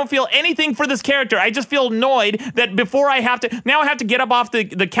mourning. I don't feel anything for this character. I just feel annoyed that before I have to get up off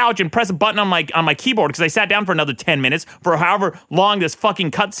the couch and press a button on my keyboard because I sat down for another 10 minutes for however long this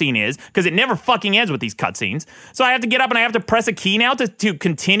fucking cutscene is, because it never fucking ends with these cutscenes. So I have to get up and I have to press a key now to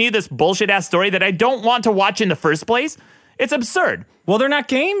continue this bullshit ass story that I don't want to watch in the first place. It's absurd. Well, they're not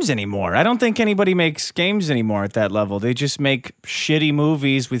games anymore. I don't think anybody makes games anymore at that level. They just make shitty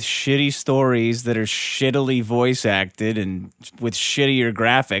movies with shitty stories that are shittily voice acted and with shittier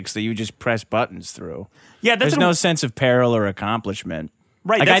graphics that you just press buttons through. Yeah, there's no sense of peril or accomplishment.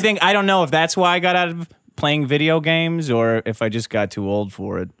 Right. I don't know if that's why I got out of playing video games or if I just got too old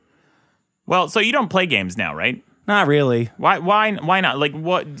for it. Well, so you don't play games now, right? Not really. Why not? Like,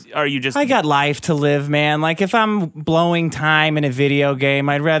 what are you just... I got life to live, man. Like, if I'm blowing time in a video game,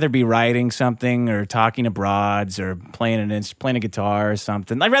 I'd rather be writing something or talking to broads or playing a guitar or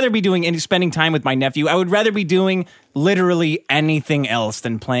something. I'd rather be spending time with my nephew. I would rather be doing literally anything else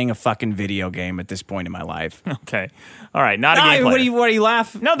than playing a fucking video game at this point in my life. Okay. All right. Not a game player. What are you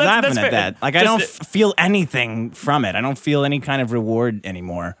laughing? No, that's at fair. that? Like, I don't feel anything from it. I don't feel any kind of reward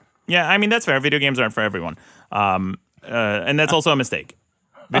anymore. Yeah, I mean, that's fair. Video games aren't for everyone. And that's also a mistake.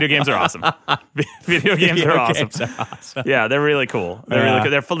 Video games are awesome. Video games are awesome. Yeah, they're really cool. They're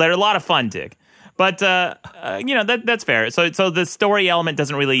really cool. They're a lot of fun, Dick. But that's fair. So the story element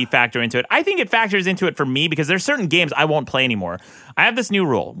doesn't really factor into it. I think it factors into it for me because there's certain games I won't play anymore. I have this new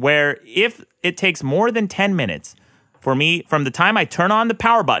rule where if it takes more than 10 minutes for me from the time I turn on the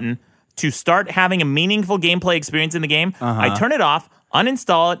power button to start having a meaningful gameplay experience in the game, I turn it off,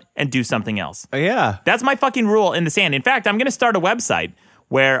 uninstall it, and do something else. Yeah. That's my fucking rule in the sand. In fact, I'm going to start a website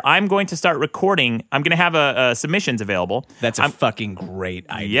where I'm going to start recording. I'm going to have submissions available. That's a fucking great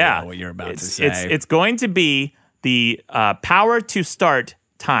idea, what you're about to say. It's going to be the power to start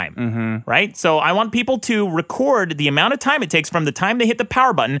time, right? So I want people to record the amount of time it takes from the time they hit the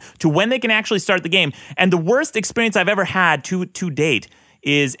power button to when they can actually start the game. And the worst experience I've ever had to date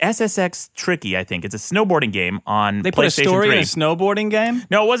is SSX Tricky, I think. It's a snowboarding game on PlayStation 3. They put a story in a snowboarding game?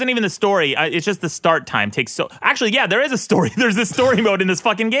 No, it wasn't even the story. It's just the start time takes so... Actually, yeah, there is a story. There's a story mode in this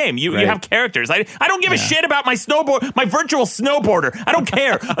fucking game. You have characters. I don't give a shit about my virtual snowboarder. I don't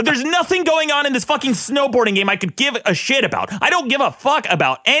care. There's nothing going on in this fucking snowboarding game I could give a shit about. I don't give a fuck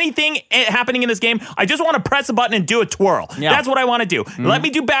about anything happening in this game. I just want to press a button and do a twirl. Yeah. That's what I want to do. Let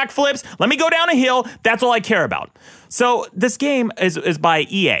me do backflips. Let me go down a hill. That's all I care about. So this game is by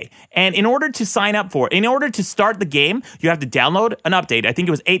EA, and in order to start the game, you have to download an update. I think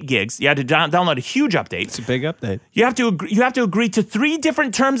it was 8 gigs. You had to download a huge update. It's a big update. You have to agree to 3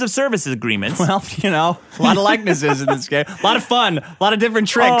 different terms of services agreements. Well, a lot of likenesses in this game. A lot of fun. A lot of different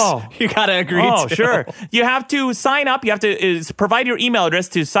tricks you got to agree to. Oh, sure. You have to sign up. You have to provide your email address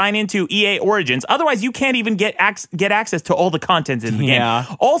to sign into EA Origins. Otherwise, you can't even get access to all the content in the game.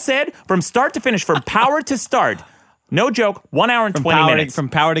 All said, from start to finish, from power to start, no joke, 1 hour and 20 minutes. From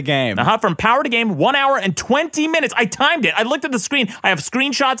power to game. From power to game, 1 hour and 20 minutes. I timed it. I looked at the screen. I have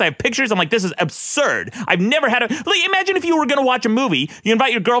screenshots. I have pictures. I'm like, this is absurd. I've never had imagine if you were going to watch a movie. You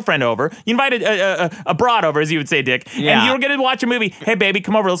invite your girlfriend over. You invite a broad over, as you would say, Dick. Yeah. And you were going to watch a movie. Hey, baby,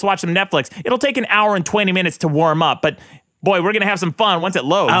 come over. Let's watch some Netflix. It'll take an hour and 20 minutes to warm up. But, boy, we're going to have some fun once it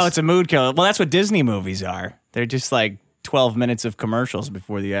loads. Oh, it's a mood killer. Well, that's what Disney movies are. They're just like 12 minutes of commercials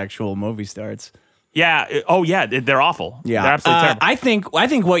before the actual movie starts. Yeah. Oh, yeah. They're awful. Yeah. They're absolutely terrible. I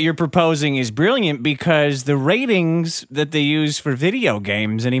think what you're proposing is brilliant because the ratings that they use for video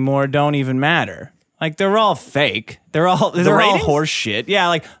games anymore don't even matter. Like, they're all fake. They're all horse shit. Yeah,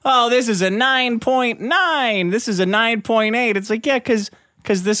 like, oh, this is a 9.9. This is a 9.8. It's like, yeah, because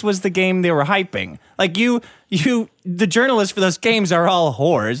because this was the game they were hyping. Like the journalists for those games are all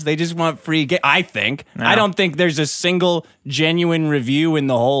whores. They just want free game. I think. No. I don't think there's a single genuine review in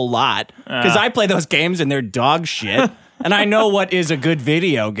the whole lot because I play those games and they're dog shit. And I know what is a good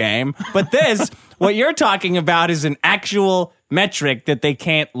video game. But what you're talking about is an actual metric that they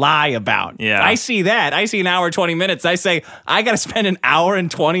can't lie about. Yeah. I see that. I see an hour, 20 minutes. I say, I got to spend an hour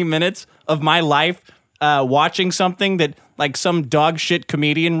and 20 minutes of my life watching something that like some dog shit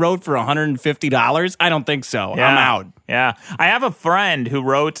comedian wrote for $150. I don't think so. Yeah. I'm out. Yeah. I have a friend who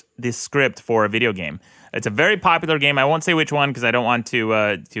wrote this script for a video game. It's a very popular game. I won't say which one because I don't want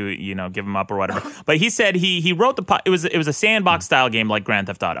to give him up or whatever. But he said he wrote it was a sandbox style game like Grand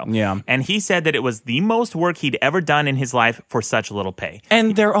Theft Auto. Yeah. And he said that it was the most work he'd ever done in his life for such little pay.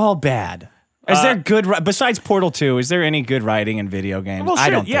 And they're all bad. Is there good besides Portal 2? Is there any good writing in video games? Well, sure, I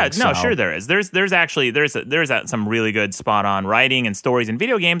don't think so. No, sure there is. There's actually some really good spot on writing and stories in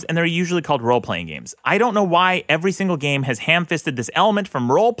video games, and they're usually called role playing games. I don't know why every single game has ham-fisted this element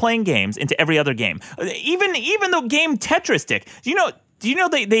from role playing games into every other game. Even the game Tetris, Dick. Do you know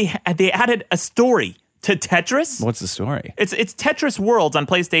they added a story to Tetris? What's the story? It's Tetris Worlds on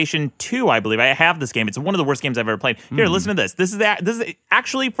PlayStation 2, I believe. I have this game. It's one of the worst games I've ever played. Here, listen to this. This is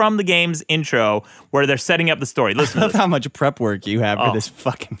actually from the game's intro where they're setting up the story. Listen to this. How much prep work you have for this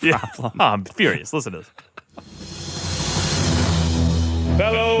fucking problem. Oh, I'm furious. Listen to this.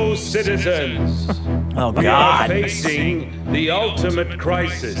 Fellow citizens, Oh, we are God. facing the ultimate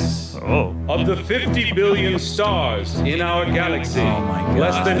crisis. Of the 50 billion stars in our galaxy, my God.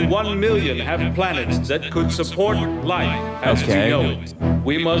 less than 1 million have planets that could support life as we know it.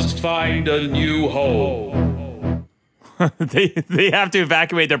 We must find a new home. They have to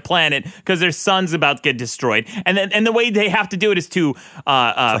evacuate their planet because their sun's about to get destroyed, and the way they have to do it is to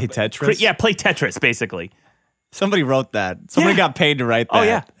Play Tetris? play Tetris basically. Somebody wrote that. Somebody got paid to write that. Oh,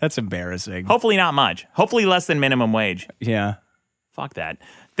 yeah. That's embarrassing. Hopefully not much. Hopefully less than minimum wage. Yeah. Fuck that.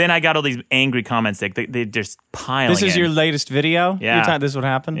 Then I got all these angry comments. They just piling. This is in. your latest video? Yeah. This is what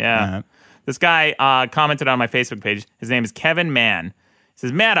happened? Yeah. All right. This guy commented on my Facebook page. His name is Kevin Mann. He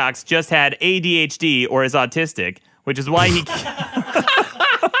says Maddox just had ADHD or is autistic, which is why he.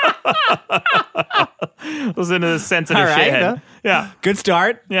 Listen to this sensitive All right, shithead. Yeah. Good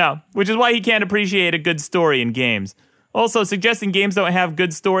start. Yeah, which is why he can't appreciate a good story in games. Also, suggesting games don't have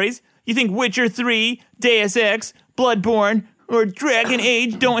good stories. You think Witcher 3, Deus Ex, Bloodborne, or Dragon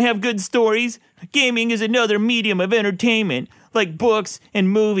Age don't have good stories? Gaming is another medium of entertainment, like books and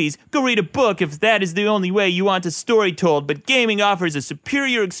movies. Go read a book if that is the only way you want a story told, but gaming offers a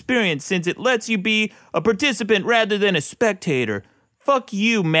superior experience since it lets you be a participant rather than a spectator. Fuck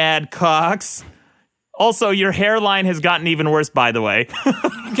you, Mad Cox. Also, your hairline has gotten even worse, by the way.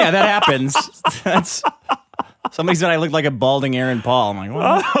 Yeah, that happens. Somebody said I look like a balding Aaron Paul. I'm like,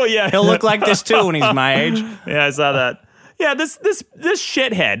 well, Oh, yeah. he'll look like this too when he's my age. Yeah, I saw that. Yeah, this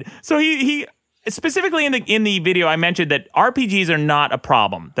shithead. So he specifically in the video, I mentioned that RPGs are not a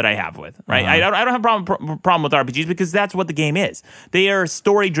problem that I have with, right? I don't have a problem with RPGs because that's what the game is. They are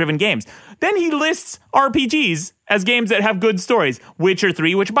story-driven games. Then he lists RPGs as games that have good stories. Witcher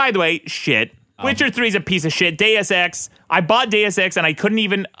 3, which, by the way, shit. Witcher 3 is a piece of shit. Deus Ex. I bought Deus Ex and I couldn't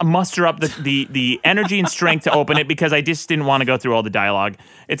even muster up the energy and strength to open it because I just didn't want to go through all the dialogue.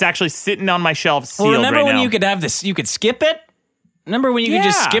 It's actually sitting on my shelf sealed Well, remember right when now. you could have this? You could skip it. Remember when you could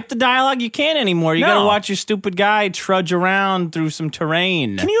just Yeah. skip the dialogue? You can't anymore. You No. got to watch your stupid guy trudge around through some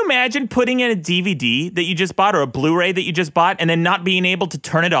terrain. Can you imagine putting in a DVD that you just bought or a Blu-ray that you just bought and then not being able to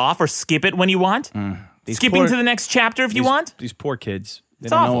turn it off or skip it when you want? Skipping to the next chapter if you want? These poor kids. They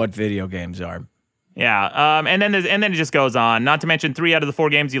It's don't know awful. what video games are. Yeah, and then it just goes on. Not to mention 3 out of the 4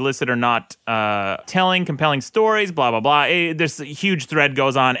 games you listed are not telling compelling stories. Blah blah blah. There's a huge thread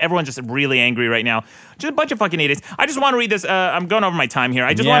goes on. Everyone's just really angry right now. Just a bunch of fucking idiots. I just want to read this. I'm going over my time here.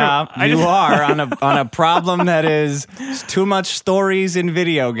 I just want to. You are on a problem that is too much stories in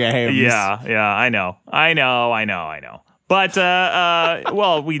video games. Yeah, I know. But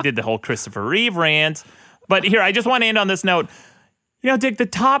well, we did the whole Christopher Reeve rant. But here, I just want to end on this note. You know, Dick, the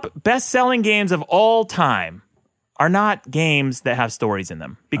top best-selling games of all time are not games that have stories in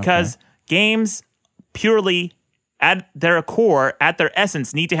them. Because games purely, at their core, at their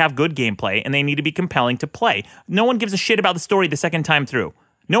essence, need to have good gameplay, and they need to be compelling to play. No one gives a shit about the story the second time through.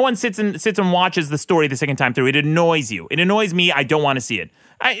 No one sits and watches the story the second time through. It annoys you. It annoys me. I don't want to see it.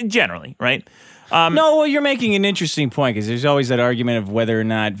 Generally, right? No, well, you're making an interesting point because there's always that argument of whether or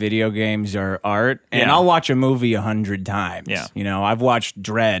not video games are art. And Yeah. I'll watch a movie 100 times. Yeah. You know, I've watched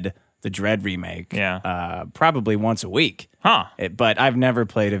Dredd the Dread remake. Yeah. Probably once a week. Huh. But I've never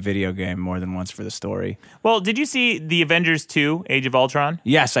played a video game more than once for the story. Well, did you see the Avengers 2, Age of Ultron?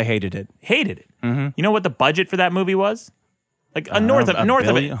 Yes, I hated it. Hated it. Mm-hmm. You know what the budget for that movie was? Like north of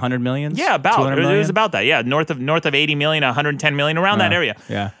 100 million? Yeah, about. 200 million? It was about that. Yeah, north of 80 million, 110 million, around that area.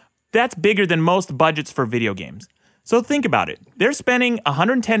 Yeah. That's bigger than most budgets for video games. So think about it. They're spending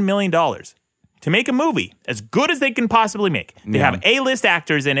 $110 million to make a movie as good as they can possibly make. They have A-list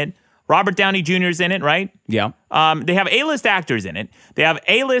actors in it. Robert Downey Jr.'s in it, right? Yeah. They have A-list actors in it. They have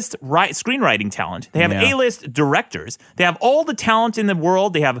A-list screenwriting talent. They have A-list directors. They have all the talent in the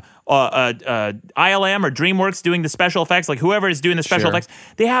world. They have ILM or DreamWorks doing the special effects, like whoever is doing the special effects.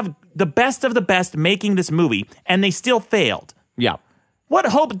 They have the best of the best making this movie, and they still failed. Yeah. What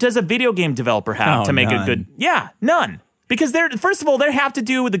hope does a video game developer have to make none. a good... Yeah, none. Because first of all, they have to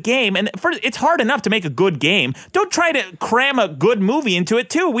do with the game, and it's hard enough to make a good game. Don't try to cram a good movie into it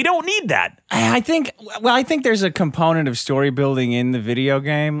too. We don't need that. I think there's a component of story building in the video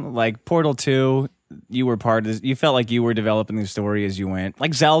game. Like Portal 2, you were part of this. You felt like you were developing the story as you went.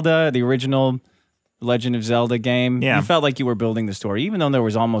 Like Zelda, the original Legend of Zelda game. Yeah. You felt like you were building the story. Even though there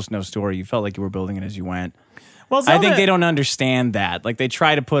was almost no story, you felt like you were building it as you went. Well, Zelda, I think they don't understand that. Like they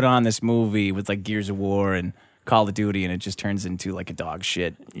try to put on this movie with like Gears of War and Call of Duty, and it just turns into like a dog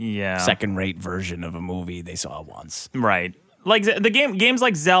shit, second-rate version of a movie they saw once. Right. Like the games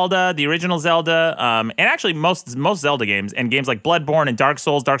like Zelda, the original Zelda, and actually most Zelda games and games like Bloodborne and Dark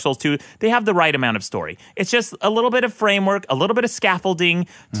Souls 2, they have the right amount of story. It's just a little bit of framework, a little bit of scaffolding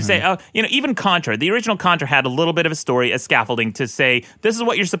to say, even Contra, the original Contra had a little bit of a story, a scaffolding to say, this is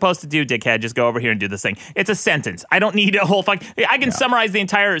what you're supposed to do, dickhead, just go over here and do this thing. It's a sentence. I don't need a whole I can summarize the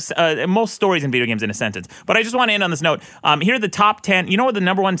entire, most stories in video games in a sentence. But I just want to end on this note. Here are the top 10. You know what the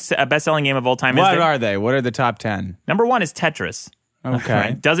number one best-selling game of all time is? What are they? What are the top 10? Number 1 is Tetris. Okay.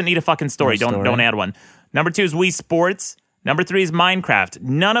 Right? Doesn't need a fucking story. Don't add one. Number 2 is Wii Sports. Number 3 is Minecraft.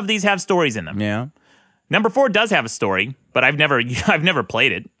 None of these have stories in them. Yeah. Number 4 does have a story, but I've never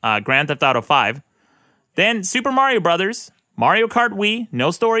played it. Grand Theft Auto 5. Then Super Mario Brothers, Mario Kart Wii,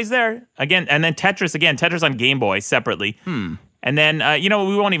 no stories there. Again, and then Tetris again. Tetris on Game Boy separately. And then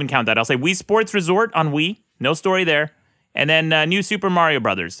we won't even count that. I'll say Wii Sports Resort on Wii, no story there. And then New Super Mario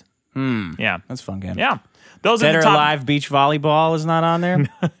Brothers. Yeah, That's a fun game. yeah. Those Dead are or the top. Alive Beach Volleyball is not on there?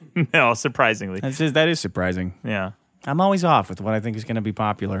 No, surprisingly. That is surprising. Yeah. I'm always off with what I think is going to be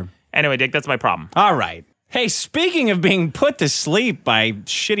popular. Anyway, Dick, that's my problem. All right. Hey, speaking of being put to sleep by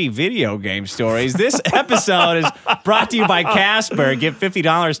shitty video game stories, this episode is brought to you by Casper. Get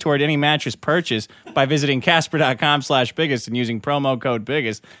 $50 toward any mattress purchase by visiting Casper.com/biggest and using promo code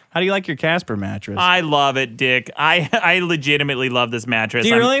biggest. How do you like your Casper mattress? I love it, Dick. I legitimately love this mattress. Do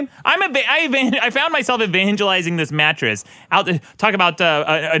you really? I found myself evangelizing this mattress. Talk about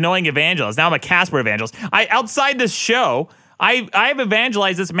annoying evangelist. Now I'm a Casper evangelist. Outside this show, I've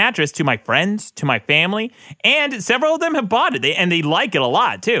evangelized this mattress to my friends, to my family, and several of them have bought it. They like it a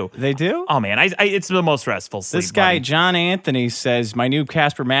lot too. They do? Oh man, it's the most restful sleep. This guy, buddy. John Anthony, says, my new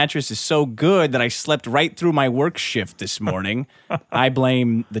Casper mattress is so good that I slept right through my work shift this morning. I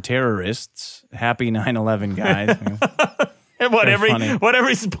blame the terrorists. Happy 9/11, guys. And what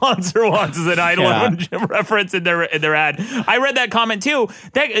every sponsor wants is an idle reference in their ad. I read that comment too.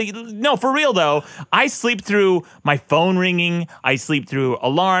 No, for real though. I sleep through my phone ringing. I sleep through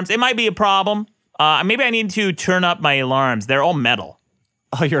alarms. It might be a problem. Maybe I need to turn up my alarms. They're all metal.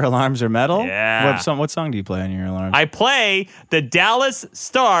 Oh, your alarms are metal? Yeah. What song do you play on your alarms? I play the Dallas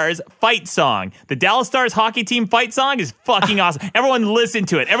Stars fight song. The Dallas Stars hockey team fight song is fucking awesome. Everyone listen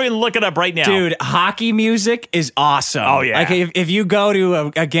to it. Everyone look it up right now. Dude, hockey music is awesome. Oh, yeah. Like, if you go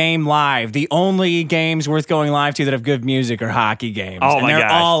to a game live, the only games worth going live to that have good music are hockey games. Oh, and my they're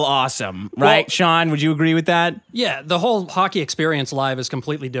gosh. all awesome. Right, Well- Sean? Would you agree with that? Yeah, the whole hockey experience live is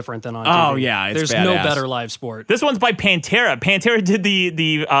completely different than on TV. Oh, yeah, it's There's no badass. better live sport. This one's by Pantera. Pantera did the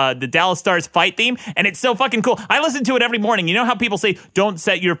Dallas Stars fight theme, and it's so fucking cool. I listen to it every morning. You know how people say, don't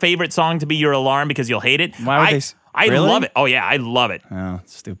set your favorite song to be your alarm because you'll hate it? Why would they? I Really? love it. Oh, yeah, I love it. Oh,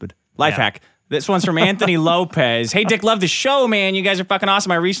 stupid. Life hack. This one's from Anthony Lopez. Hey, Dick, love the show, man. You guys are fucking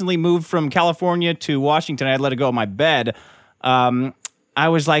awesome. I recently moved from California to Washington. I had to let it go of my bed. I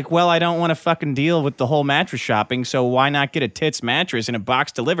was like, well, I don't want to fucking deal with the whole mattress shopping, so why not get a Tits mattress in a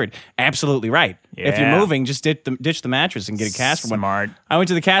box delivered? Absolutely right. If you're Yeah. moving, just ditch the mattress and get a Casper one. Smart. I went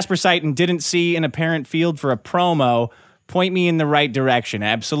to the Casper site and didn't see an apparent field for a promo. Point me in the right direction.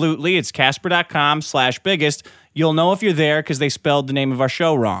 Absolutely. It's Casper.com/biggest. You'll know if you're there because they spelled the name of our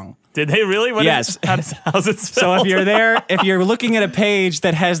show wrong. Did they really? What Yes. is it? How's it So spelled? if you're there, if you're looking at a page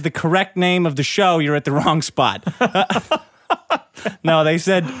that has the correct name of the show, you're at the wrong spot. No, they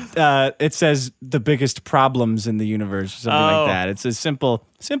said it says the biggest problems in the universe, or something like that. It's a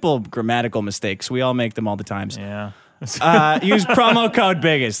simple grammatical mistakes. We all make them all the times. Yeah. Use promo code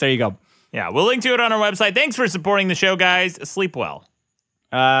biggest. There you go. Yeah, we'll link to it on our website. Thanks for supporting the show, guys. Sleep well.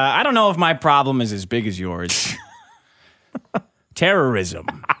 I don't know if my problem is as big as yours. Terrorism.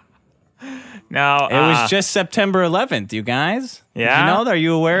 No, It was just September 11th, you guys. Yeah? Did you know? Are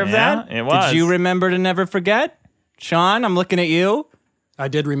you aware of Yeah, that? it was. Did you remember to never forget? Sean, I'm looking at you. I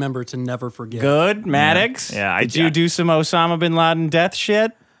did remember to never forget. Good. Maddox? Yeah, Did you do some Osama bin Laden death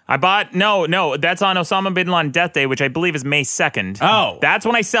shit? I bought, no, that's on Osama bin Laden Death Day, which I believe is May 2nd. Oh. That's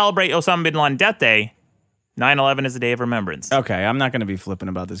when I celebrate Osama bin Laden Death Day. 9/11 is a day of remembrance. Okay, I'm not going to be flipping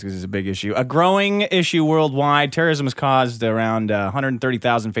about this because it's a big issue. A growing issue worldwide. Terrorism has caused around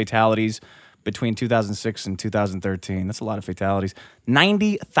 130,000 fatalities between 2006 and 2013. That's a lot of fatalities.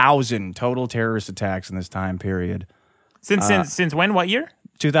 90,000 total terrorist attacks in this time period. Since when? What year?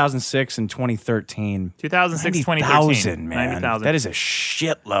 2006 and 2013. 2006, 2013. 90,000, man. 90,000. That is a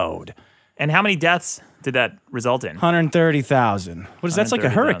shitload. And how many deaths did that result in? 130,000. What is that's like a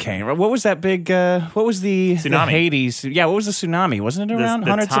 130,000. hurricane? Right? What was that big? What was the Tsunami. The Hades? Yeah, what was the tsunami? Wasn't it around The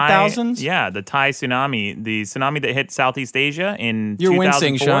hundreds Thai- of thousands? Yeah, the Thai tsunami. The tsunami that hit Southeast Asia in You're 2004.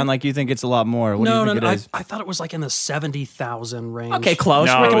 wincing, Sean, like you think it's a lot more. What do you think it is? I thought it was like in the 70,000 range. Okay, close.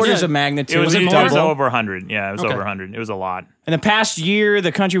 No, Like it was- orders of magnitude. It was double? over 100. Yeah, it was Okay. over 100. It was a lot. In the past year,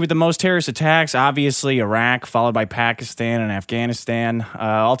 the country with the most terrorist attacks, obviously Iraq, followed by Pakistan and Afghanistan.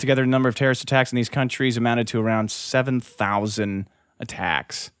 Altogether, the number of terrorist attacks in these countries amounted to around 7,000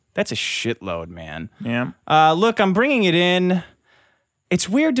 attacks. That's a shitload, man. Yeah. Look, I'm bringing it in. It's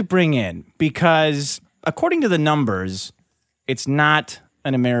weird to bring in because, according to the numbers, it's not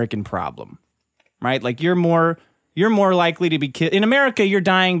an American problem, right? Like you're more likely to be killed in America. You're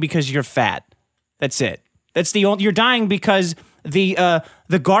dying because you're fat. That's it. That's the only. You're dying because the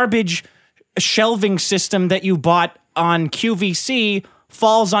garbage shelving system that you bought on QVC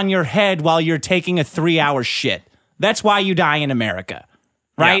falls on your head while you're taking a 3-hour shit. That's why you die in America,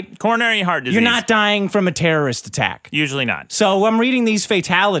 right? Yeah. Coronary heart disease. You're not dying from a terrorist attack. Usually not. So I'm reading these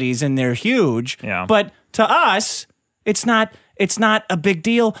fatalities and they're huge. Yeah. But to us, it's not a big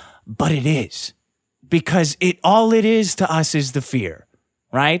deal, but it is. Because all it is to us is the fear,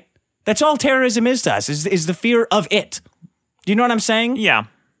 right? That's all terrorism is to us, is the fear of it. Do you know what I'm saying? Yeah.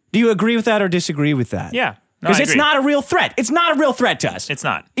 Do you agree with that or disagree with that? Yeah. No, Because I it's agree. not a real threat. It's not a real threat to us. It's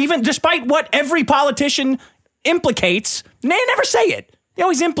not. Even despite what every politician implicates, they never say it. They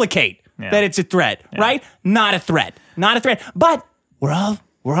always implicate that it's a threat, right? Not a threat. Not a threat. But we're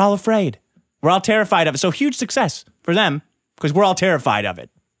all afraid. We're all terrified of it. So huge success for them because we're all terrified of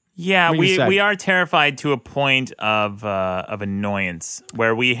it. Yeah, What do you say? we are terrified to a point of annoyance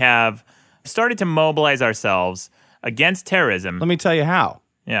where we have started to mobilize ourselves against terrorism. Let me tell you how.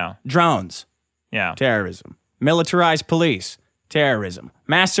 Yeah, Drones, yeah. terrorism. Militarized police, terrorism.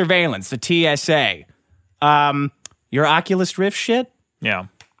 Mass surveillance, the TSA. Your Oculus Rift shit, Yeah.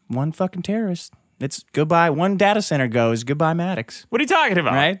 one fucking terrorist. It's goodbye. One data center goes, goodbye Maddox. What are you talking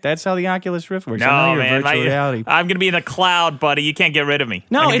about? Right? That's how the Oculus Rift works. I No, know you're man. virtual reality. I'm going to be in the cloud, buddy. You can't get rid of me. I'm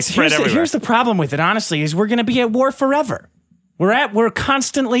No, gonna be it's spread everywhere. here's the problem with it, honestly, is we're going to be at war forever. We're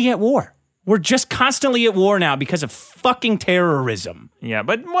constantly at war. We're just constantly at war now because of fucking terrorism. Yeah,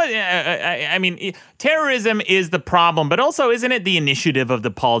 but what? I mean, terrorism is the problem, but also isn't it the initiative of the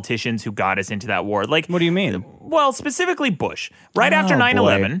politicians who got us into that war? Like, What do you mean? well, specifically Bush. Right after Oh,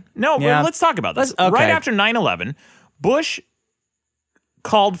 9/11. boy. No, Yeah. let's talk about this. Okay. Right after 9/11, Bush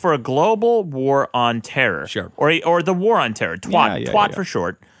called for a global war on terror. Sure. Or the war on terror, TWAT, Yeah, TWAT yeah. for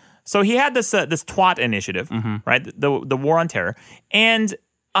short. So he had this TWAT initiative, Mm-hmm. right? The war on terror. And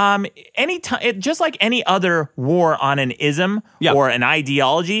just like any other war on an ism Yeah. or an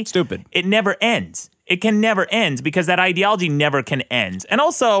ideology, Stupid. it never ends. It can never end because that ideology never can end. And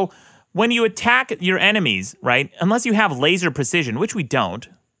also, when you attack your enemies, right, unless you have laser precision, which we don't,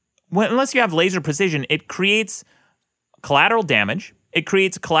 unless you have laser precision, it creates collateral damage. It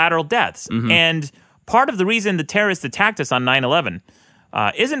creates collateral deaths. And part of the reason the terrorists attacked us on 9/11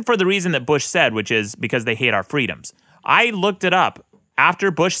 isn't for the reason that Bush said, which is because they hate our freedoms. I looked it up.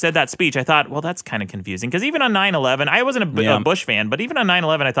 After Bush said that speech, I thought, well, that's kind of confusing. Because even on 9/11, I wasn't a Bush fan, but even on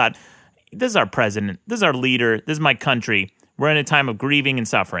 9/11, I thought, this is our president. This is our leader. This is my country. We're in a time of grieving and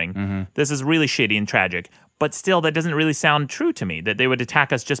suffering. This is really shitty and tragic. But still, that doesn't really sound true to me, that they would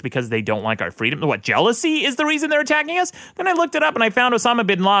attack us just because they don't like our freedom. What, jealousy is the reason they're attacking us? Then I looked it up and I found Osama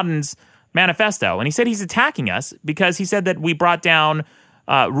bin Laden's manifesto. And he said he's attacking us because he said that we brought down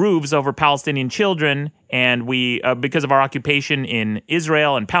roofs over Palestinian children, and we, because of our occupation in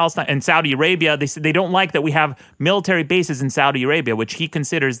Israel and Palestine and Saudi Arabia, they said they don't like that we have military bases in Saudi Arabia, which he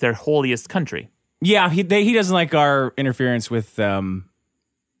considers their holiest country. Yeah, he doesn't like our interference with the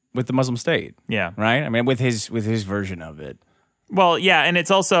Muslim state. Yeah, right. I mean, with his version of it. Well, yeah, and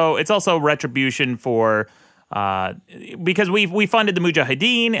it's also retribution for because we funded the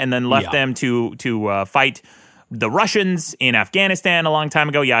Mujahideen and then left them to fight the Russians in Afghanistan a long time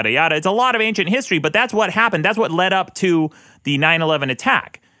ago, yada, yada. It's a lot of ancient history, but that's what happened. That's what led up to the 9/11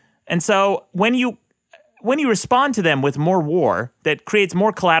 attack. And so when you respond to them with more war that creates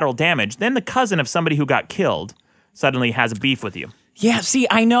more collateral damage, then the cousin of somebody who got killed suddenly has a beef with you. Yeah, see,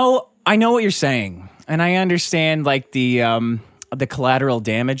 I know what you're saying, and I understand like the collateral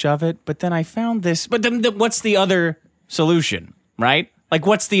damage of it, but then I found this. But then what's the other solution, right? Like,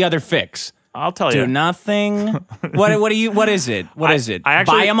 what's the other fix? I'll tell Do you. Nothing. What is it? What is it? I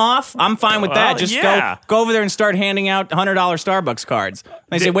actually, buy them off? I'm fine with that. Just go over there and start handing out $100 Starbucks cards.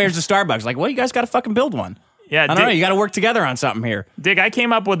 They say, "Where's the Starbucks?" Like, well, you guys got to fucking build one. Yeah, I don't know. You got to work together on something here. Dick, I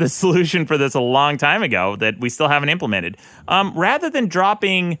came up with a solution for this a long time ago that we still haven't implemented. Rather than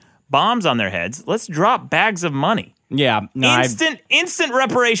dropping bombs on their heads, let's drop bags of money. Yeah, no, instant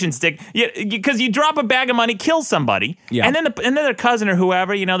reparations, Dick. Because you drop a bag of money, kill somebody, and then their cousin or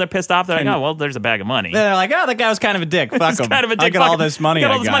whoever, they're pissed off. They're like, oh well, there's a bag of money. They're like, oh, that guy was kind of a dick. Fuck him. Kind of a dick. I got all this money.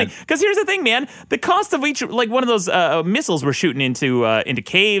 Because here's the thing, man. The cost of each, like one of those missiles we're shooting into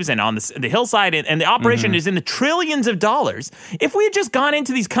caves and on the hillside, and the operation is in the trillions of dollars. If we had just gone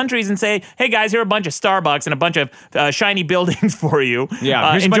into these countries and say, hey guys, here are a bunch of Starbucks and a bunch of shiny buildings for you.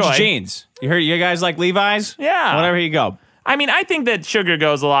 Yeah, here's enjoy. a bunch of jeans. You guys like Levi's? Yeah. Whatever, here you go. I mean, I think that sugar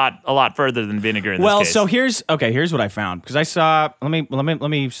goes a lot further than vinegar in this case. So here's what I found, because I saw. Let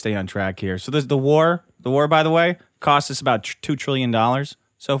me stay on track here. So there's the war, by the way, cost us about $2 trillion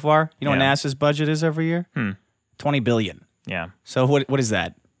so far. You know what NASA's budget is every year? $20 billion. Yeah. So what is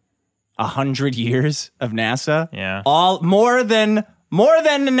that? 100 years of NASA? Yeah. All more than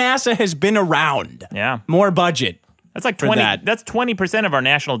NASA has been around. Yeah. More budget. That's like 20. That's 20% of our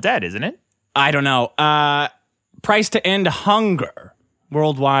national debt, isn't it? I don't know. Price to end hunger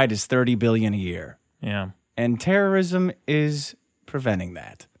worldwide is $30 billion a year. Yeah. And terrorism is preventing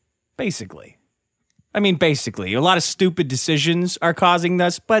that. Basically. A lot of stupid decisions are causing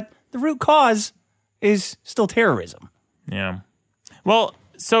this, but the root cause is still terrorism. Yeah. Well,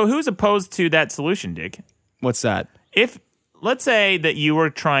 so who's opposed to that solution, Dick? What's that? If, let's say that you were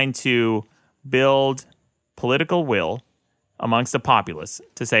trying to build political will amongst the populace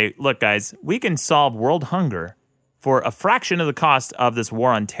to say, look, guys, we can solve world hunger for a fraction of the cost of this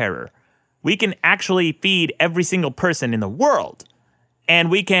war on terror. We can actually feed every single person in the world, and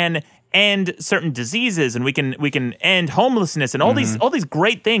we can end certain diseases, and we can end homelessness, and all these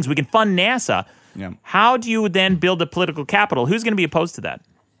great things. We can fund NASA. Yeah. How do you then build a political capital? Who's going to be opposed to that?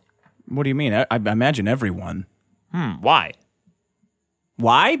 What do you mean? I imagine everyone. Why?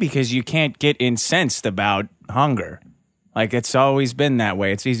 Why? Because you can't get incensed about hunger. Like, it's always been that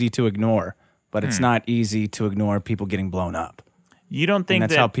way. It's easy to ignore. But it's not easy to ignore people getting blown up. You don't think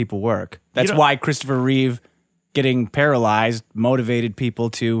that's how people work. That's why Christopher Reeve getting paralyzed motivated people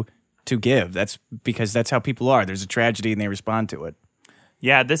to give. That's because that's how people are. There's a tragedy and they respond to it.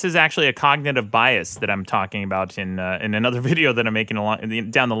 Yeah, this is actually a cognitive bias that I'm talking about in another video that I'm making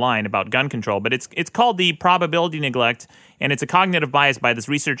down the line about gun control. But it's called the probability neglect, and it's a cognitive bias by this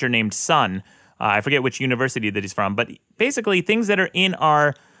researcher named Sun. I forget which university that he's from, but basically things that are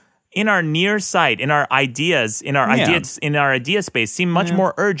in our near sight, in our ideas, in our idea space, seem much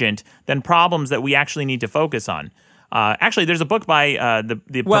more urgent than problems that we actually need to focus on. Actually, there's a book by the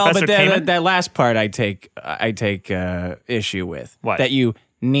Professor Kamen. That last part I take issue with. What? That you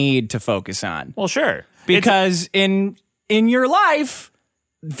need to focus on. Well, sure, because in your life,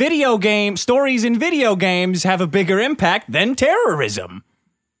 stories in video games have a bigger impact than terrorism.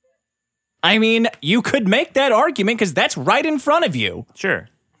 I mean, you could make that argument because that's right in front of you. Sure.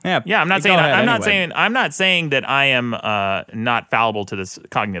 Yeah. I'm not saying that I am not fallible to this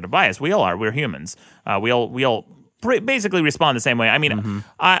cognitive bias. We all are. We're humans. We all basically respond the same way. I mean,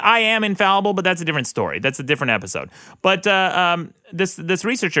 I am infallible, but that's a different story. That's a different episode. But this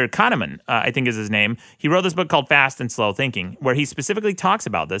researcher, Kahneman, I think is his name, he wrote this book called Fast and Slow Thinking, where he specifically talks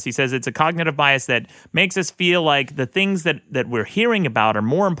about this. He says it's a cognitive bias that makes us feel like the things that we're hearing about are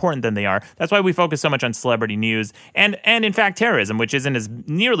more important than they are. That's why we focus so much on celebrity news and in fact, terrorism, which isn't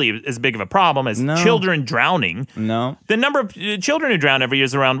nearly as big of a problem as children drowning. No. The number of children who drown every year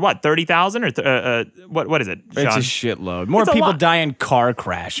is around, 30,000? Or what is it, Sean? It's a shitload. More people die in car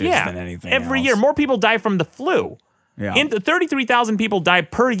crashes than anything every else. year. More people die from the flu. Yeah. 33,000 people die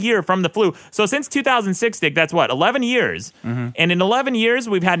per year from the flu. So since 2006, Dick, that's what, 11 years. And in 11 years,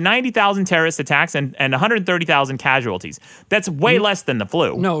 we've had 90,000 terrorist attacks and 130,000 casualties. That's way less than the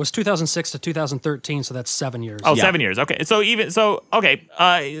flu. No, it was 2006 to 2013, so that's 7 years. Oh, 7 years. Okay. Still,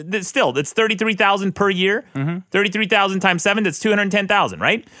 that's 33,000 per year. 33,000 times 7, that's 210,000,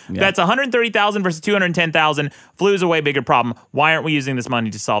 right? Yeah. That's 130,000 versus 210,000. Flu is a way bigger problem. Why aren't we using this money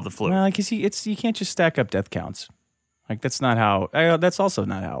to solve the flu? Well, because you can't just stack up death counts. Like, that's not how. That's also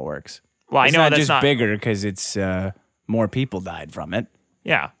not how it works. Well, it's I know not that's just not bigger because it's more people died from it.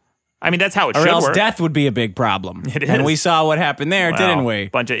 Yeah. I mean, that's how it Or should else work. death would be a big problem. It And is. we saw what happened there, Wow, didn't we?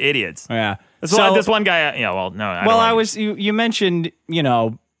 Bunch of idiots. Yeah. This one guy. You mentioned,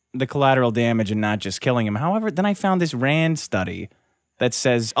 the collateral damage and not just killing him. However, then I found this RAND study that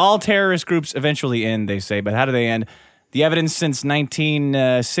says all terrorist groups eventually end, they say. But how do they end? The evidence since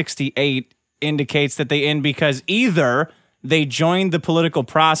 1968 indicates that they end because either they joined the political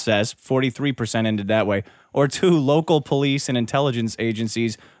process, 43% ended that way, or 2, local police and intelligence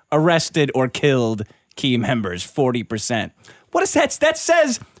agencies arrested or killed key members, 40%. What is that? That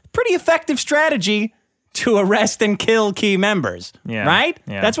says pretty effective strategy to arrest and kill key members, right?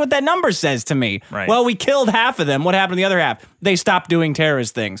 Yeah. That's what that number says to me. Right. Well, we killed half of them. What happened to the other half? They stopped doing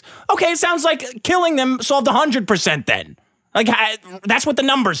terrorist things. Okay, it sounds like killing them solved 100% then. Like, that's what the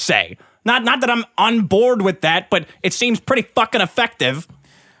numbers say. Not that I'm on board with that, but it seems pretty fucking effective.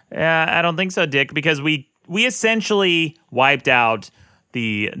 Yeah, I don't think so, Dick, because we essentially wiped out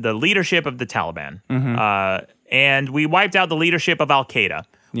the leadership of the Taliban, and we wiped out the leadership of Al Qaeda.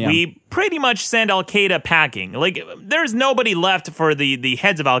 Yeah. We pretty much sent Al Qaeda packing. Like, there's nobody left for the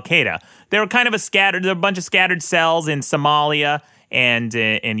heads of Al Qaeda. They were kind of a bunch of scattered cells in Somalia and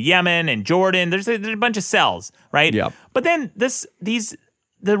in Yemen and Jordan. There's a bunch of cells, right? Yep. But then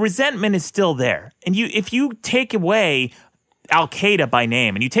the resentment is still there. And if you take away Al Qaeda by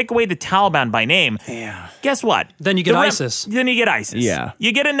name and you take away the Taliban by name, guess what? Then you get ISIS. Then you get ISIS. Yeah.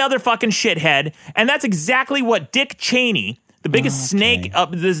 You get another fucking shithead, and that's exactly what Dick Cheney, the biggest snake, the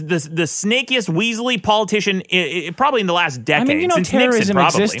snakiest Weasley politician, probably in the last decade. I mean, since terrorism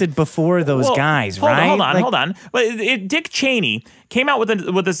Nixon, existed before those guys, hold right? Hold on. But Dick Cheney came out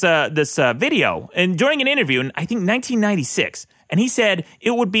with this video, and during an interview in, I think, 1996, and he said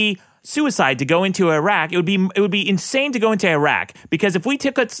it would be suicide to go into Iraq. It would be insane to go into Iraq because if we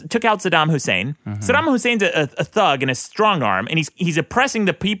took out Saddam Hussein, Saddam Hussein's a thug and a strong arm, and he's oppressing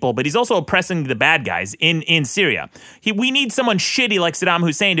the people, but he's also oppressing the bad guys in Syria. We need someone shitty like Saddam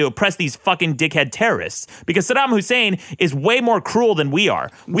Hussein to oppress these fucking dickhead terrorists because Saddam Hussein is way more cruel than we are.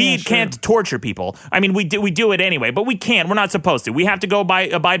 We can't torture people. I mean, we do it anyway, but we can't. We're not supposed to. We have to go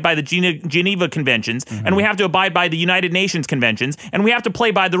abide by the Geneva Conventions, and we have to abide by the United Nations Conventions, and we have to play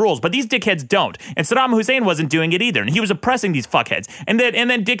by the rules. But these dickheads don't. And Saddam Hussein wasn't doing it either. And he was oppressing these fuckheads. And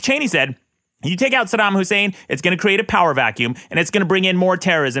then Dick Cheney said, you take out Saddam Hussein, it's going to create a power vacuum, and it's going to bring in more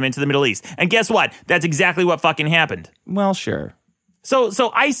terrorism into the Middle East. And guess what? That's exactly what fucking happened. Well, sure.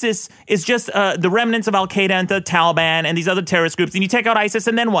 So ISIS is just the remnants of Al Qaeda and the Taliban and these other terrorist groups. And you take out ISIS,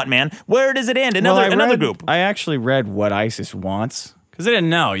 and then what, man? Where does it end? Another group. I actually read what ISIS wants because I didn't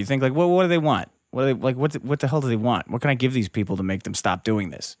know. You think, like, what do they want? What the hell do they want? What can I give these people to make them stop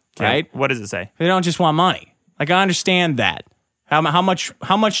doing this? Right? What does it say? They don't just want money. Like, I understand that. How much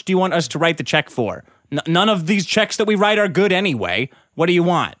do you want us to write the check for? None of these checks that we write are good anyway. What do you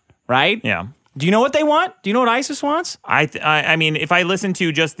want? Right? Yeah. Do you know what they want? Do you know what ISIS wants? I mean, if I listen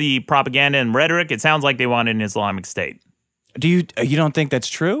to just the propaganda and rhetoric, it sounds like they want an Islamic State. Do you don't think that's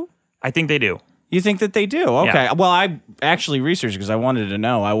true? I think they do. You think that they do? Okay. Yeah. Well, I actually researched because I wanted to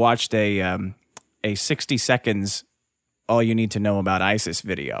know. I watched a 60 seconds all you need to know about ISIS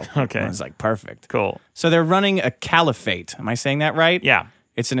video. Okay. I was like, perfect. Cool. So they're running a caliphate. Am I saying that right? Yeah.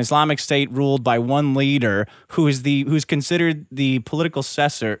 It's an Islamic State ruled by one leader who's considered the political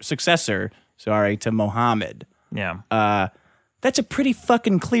successor to Muhammad. Yeah. That's a pretty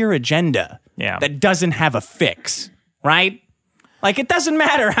fucking clear agenda. Yeah. That doesn't have a fix, right? Like, it doesn't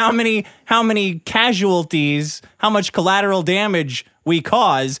matter how many casualties, how much collateral damage we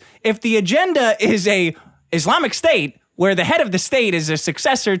cause. If the agenda is a Islamic State where the head of the state is a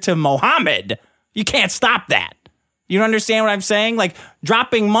successor to Muhammad, you can't stop that. You understand what I'm saying? Like,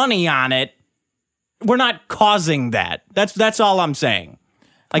 dropping money on it, we're not causing that. That's all I'm saying.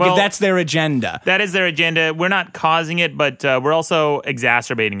 Like, well, if that's their agenda. That is their agenda. We're not causing it, but we're also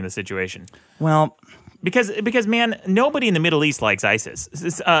exacerbating the situation. Well, Because man, nobody in the Middle East likes ISIS.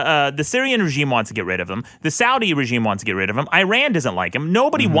 The Syrian regime wants to get rid of them. The Saudi regime wants to get rid of them. Iran doesn't like them.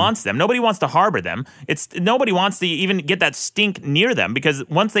 Nobody wants them. Nobody wants to harbor them. Nobody wants to even get that stink near them, because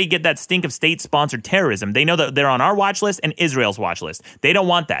once they get that stink of state-sponsored terrorism, they know that they're on our watch list and Israel's watch list. They don't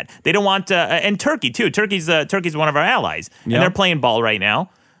want that. They don't want and Turkey too. Turkey's one of our allies, and they're playing ball right now.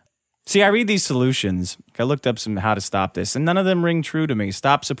 See, I read these solutions. I looked up some how to stop this, and none of them ring true to me.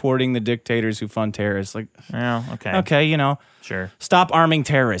 Stop supporting the dictators who fund terrorists. Like, Okay, sure. Stop arming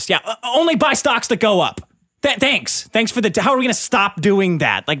terrorists. Yeah, only buy stocks that go up. Thanks for the. How are we going to stop doing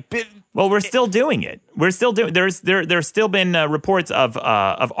that? Well, we're still doing it. We're still doing. There's still been reports of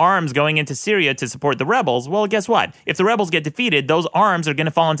arms going into Syria to support the rebels. Well, guess what? If the rebels get defeated, those arms are going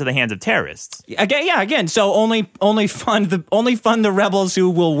to fall into the hands of terrorists. Again. So only fund the rebels who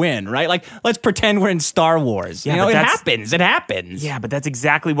will win, right? Like, let's pretend we're in Star Wars. Yeah, it happens. It happens. Yeah, but that's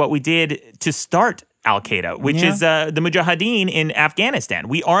exactly what we did to start Al-Qaeda, which is the Mujahideen in Afghanistan.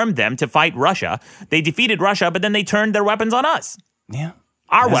 We armed them to fight Russia. They defeated Russia, but then they turned their weapons on us. Yeah.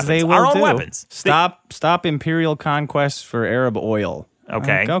 Our weapons, our own weapons. Stop imperial conquests for Arab oil.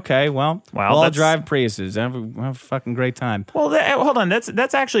 Okay. Okay. Well, we'll all drive Priuses. Have a fucking great time. Well, hold on.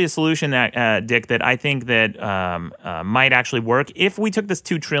 That's actually a solution that Dick, that I think that might actually work if we took this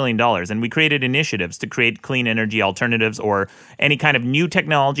 $2 trillion and we created initiatives to create clean energy alternatives or any kind of new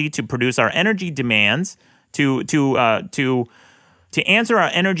technology to produce our energy demands to answer our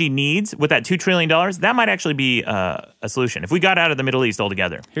energy needs with that $2 trillion. That might actually be a solution if we got out of the Middle East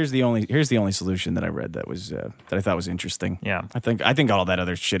altogether. Here's the only solution that I read that was that I thought was interesting. Yeah, I think all that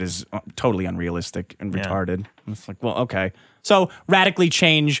other shit is totally unrealistic and retarded. It's like, well, okay, so radically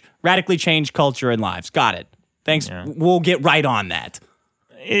change culture and lives. Got it. Thanks. Yeah. We'll get right on that.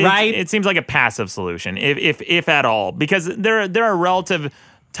 Right. It seems like a passive solution, if at all, because there are relative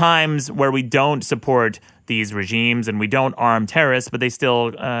times where we don't support these regimes and we don't arm terrorists, but they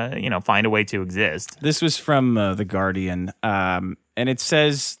still, find a way to exist. This was from The Guardian, and it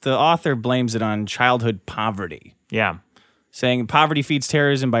says the author blames it on childhood poverty. Yeah. Saying poverty feeds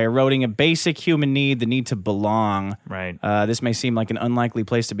terrorism by eroding a basic human need, the need to belong. Right. This may seem like an unlikely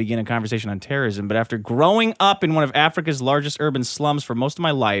place to begin a conversation on terrorism, but after growing up in one of Africa's largest urban slums for most of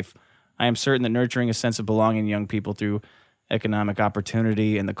my life, I am certain that nurturing a sense of belonging in young people through economic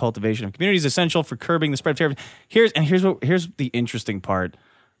opportunity and the cultivation of community is essential for curbing the spread of terrorism. Here's the interesting part.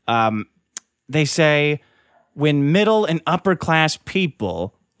 They say when middle and upper class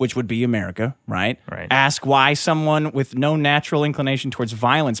people, which would be America, right, ask why someone with no natural inclination towards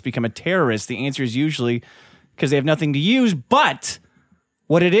violence become a terrorist, the answer is usually because they have nothing to use. But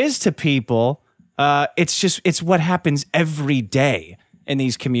what it is to people, it's what happens every day in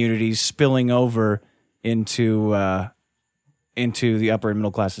these communities, spilling over into the upper and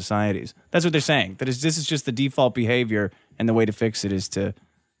middle class societies. That's what they're saying. This is just the default behavior, and the way to fix it is to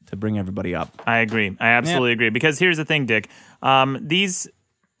bring everybody up. I agree. I absolutely agree. Because here's the thing, Dick.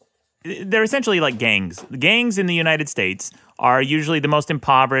 They're essentially like gangs. The gangs in the United States are usually the most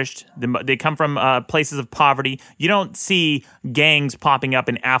impoverished. They come from places of poverty. You don't see gangs popping up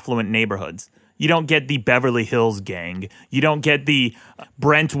in affluent neighborhoods. You don't get the Beverly Hills gang. You don't get the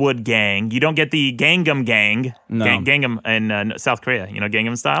Brentwood gang. You don't get the Gangnam gang. No. Gangnam in South Korea. You know,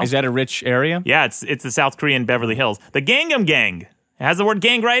 Gangnam Style? Is that a rich area? Yeah, it's the South Korean Beverly Hills. The Gangnam gang. It has the word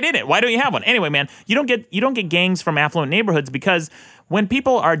gang right in it. Why don't you have one? Anyway, man, you don't get gangs from affluent neighborhoods because when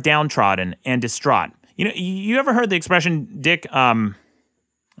people are downtrodden and distraught, you ever heard the expression, Dick,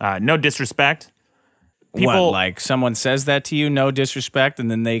 no disrespect? People, what, like someone says that to you, no disrespect,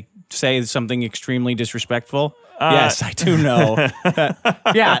 and then they say something extremely disrespectful? Yes, I do know.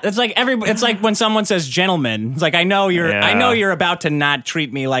 Yeah, it's like when someone says gentleman. It's like I know you're about to not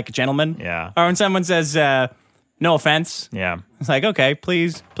treat me like a gentleman. Yeah. Or when someone says no offense. Yeah. It's like, okay,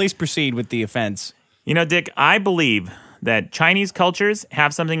 please proceed with the offense. Dick, I believe that Chinese cultures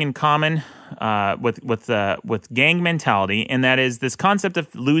have something in common with gang mentality, and that is this concept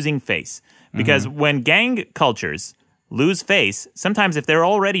of losing face. Because when gang cultures lose face, sometimes if they're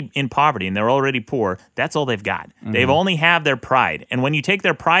already in poverty and they're already poor, that's all they've got. They've only have their pride. And when you take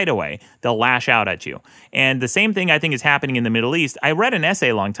their pride away, they'll lash out at you. And the same thing I think is happening in the Middle East. I read an essay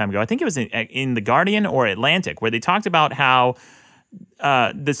a long time ago. I think it was in The Guardian or Atlantic, where they talked about how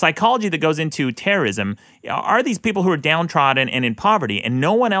the psychology that goes into terrorism are these people who are downtrodden and in poverty, and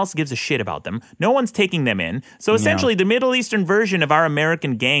no one else gives a shit about them. No one's taking them in. So essentially, the Middle Eastern version of our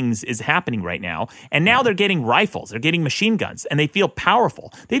American gangs is happening right now. And now they're getting rifles, they're getting machine guns, and they feel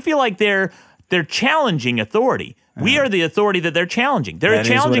powerful. They feel like they're challenging authority. We are the authority that they're challenging. That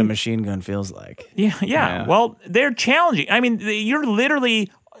is what a machine gun feels like. Yeah. Well, they're challenging. I mean, you're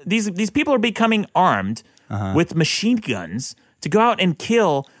literally these people are becoming armed with machine guns to go out and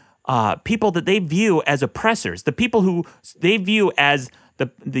kill people that they view as oppressors, the people who they view as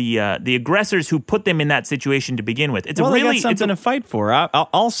the aggressors who put them in that situation to begin with. It's well, a really they got something to fight for.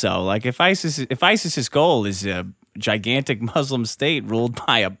 Also, like if ISIS's goal is a gigantic Muslim state ruled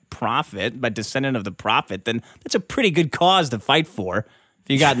by a prophet, by descendant of the prophet, then that's a pretty good cause to fight for. If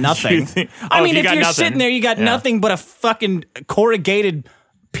you got nothing, I mean, if you're sitting there, you got nothing but a fucking corrugated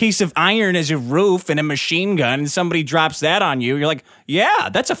piece of iron as your roof and a machine gun, and somebody drops that on you, you're like, yeah,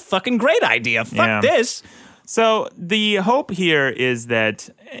 that's a fucking great idea. Fuck this. So the hope here is that,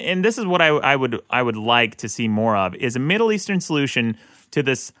 and this is what I would like to see more of, is a Middle Eastern solution to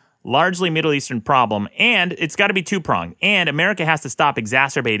this largely Middle Eastern problem, and it's got to be two-pronged, and America has to stop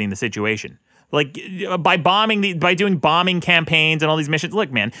exacerbating the situation. Like, by doing bombing campaigns and all these missions.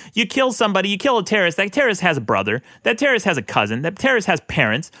 Look, man, you kill somebody, you kill a terrorist. That terrorist has a brother. That terrorist has a cousin. That terrorist has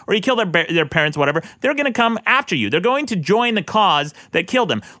parents. Or you kill their parents, whatever. They're going to come after you. They're going to join the cause that killed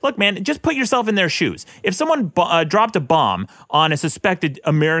them. Look, man, just put yourself in their shoes. If someone dropped a bomb on a suspected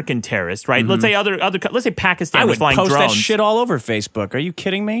American terrorist, right? Let's say let's say Pakistan was flying drones. I would post that shit all over Facebook. Are you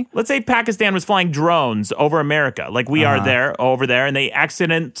kidding me? Let's say Pakistan was flying drones over America, like we are over there, and they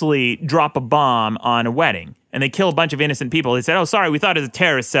accidentally drop a bomb on a wedding, and they kill a bunch of innocent people. They said, "Oh, sorry, we thought it was a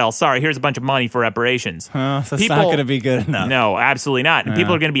terrorist cell. Sorry, here's a bunch of money for reparations." That's not going to be good enough. No, absolutely not. And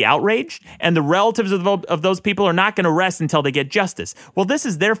people are going to be outraged, and the relatives of those people are not going to rest until they get justice. Well, this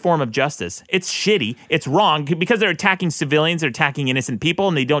is their form of justice. It's shitty. It's wrong because they're attacking civilians, they're attacking innocent people,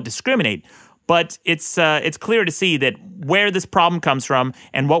 and they don't discriminate. But it's clear to see that where this problem comes from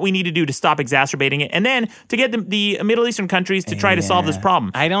and what we need to do to stop exacerbating it, and then to get the Middle Eastern countries to try to solve this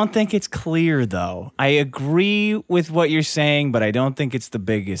problem. I don't think it's clear, though. I agree with what you're saying, but I don't think it's the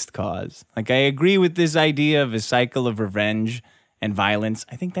biggest cause. Like, I agree with this idea of a cycle of revenge and violence.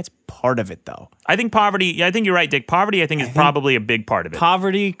 I think that's part of it, though. I think poverty, yeah, I think you're right, Dick. Poverty, I think, is probably a big part of it.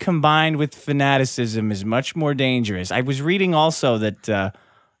 Poverty combined with fanaticism is much more dangerous. I was reading also that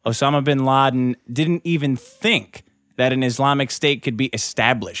Osama bin Laden didn't even think that an Islamic State could be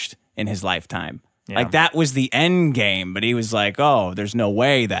established in his lifetime. Yeah. Like, that was the end game, but he was like, oh, there's no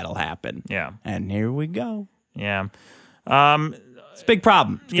way that'll happen. Yeah. And here we go. Yeah. It's a big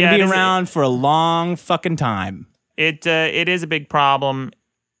problem. It's going to be around for a long fucking time. It is a big problem.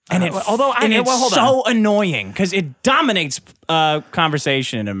 And it's so annoying because it dominates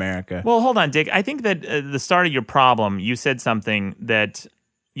conversation in America. Well, hold on, Dick. I think that the start of your problem, you said something that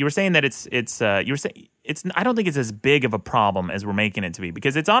you were saying that I don't think it's as big of a problem as we're making it to be,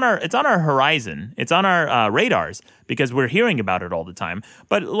 because it's on our horizon, it's on our radars, because we're hearing about it all the time.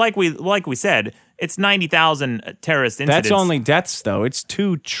 But like we said, it's 90,000 terrorist incidents. That's only deaths, though. It's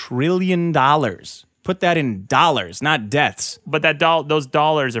 $2 trillion. Put that in dollars, not deaths. But those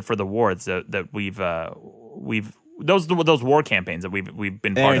dollars are for the wars that we've. Those war campaigns that we've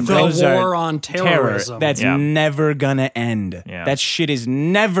been part of. The war on terrorism. That's never gonna end. Yeah. That shit is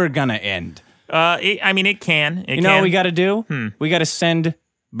never gonna end. It can. You know what we got to do? We got to send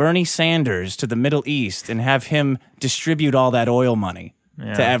Bernie Sanders to the Middle East and have him distribute all that oil money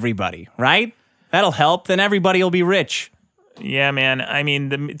to everybody, right? That'll help. Then everybody will be rich. Yeah, man. I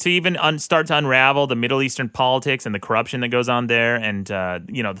mean, to even start to unravel the Middle Eastern politics and the corruption that goes on there, and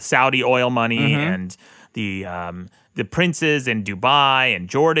the Saudi oil money and the princes in Dubai and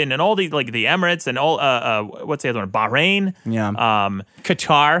Jordan and all the the Emirates and all what's the other one? Bahrain. Yeah.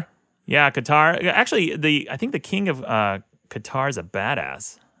 Qatar. Yeah, Qatar. Actually, I think the king of Qatar is a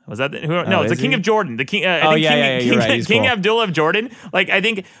badass. Was that no? It's the king of Jordan. The king. You're right. King cool. Abdullah of Jordan. I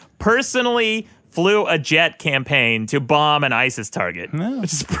think personally flew a jet campaign to bomb an ISIS target,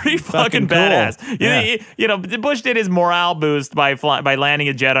 which is pretty fucking badass. Cool. Bush did his morale boost by landing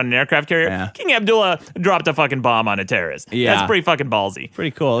a jet on an aircraft carrier. Yeah. King Abdullah dropped a fucking bomb on a terrorist. Yeah. That's pretty fucking ballsy.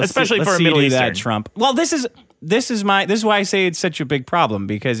 Pretty cool. Especially for a Middle Eastern. That, Trump. Well, this is why I say it's such a big problem,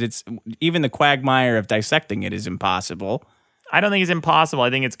 because it's even the quagmire of dissecting it is impossible. I don't think it's impossible. I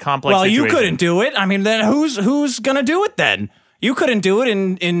think it's complex. Well, situation. You couldn't do it. I mean, then who's gonna do it then? You couldn't do it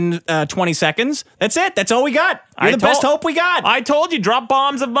in 20 seconds. That's it. That's all we got. You're the best hope we got. I told you, drop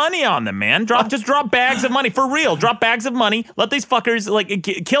bombs of money on them, man. Just drop bags of money. For real. Drop bags of money. Let these fuckers,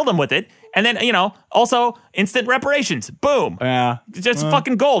 kill them with it. And then, also instant reparations. Boom. Yeah. Just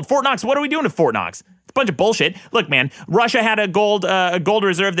fucking gold. Fort Knox. What are we doing at Fort Knox? It's a bunch of bullshit. Look, man, Russia had a gold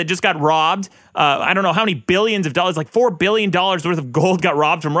reserve that just got robbed. I don't know how many billions of dollars, like $4 billion worth of gold got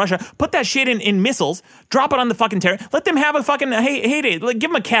robbed from Russia. Put that shit in missiles. Drop it on the fucking terror. Let them have a fucking heyday. Give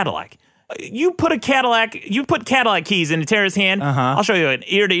them a Cadillac. You put Cadillac keys in a terrorist's hand. I'll show you an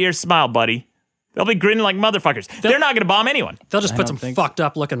ear-to-ear smile, buddy. They'll be grinning like motherfuckers. They're not going to bomb anyone. They'll just put some fucked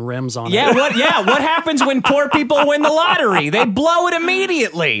up looking rims on it. What happens when poor people win the lottery? They blow it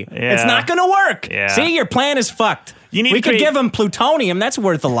immediately. Yeah. It's not going to work. Yeah. See, your plan is fucked. We could give them plutonium. That's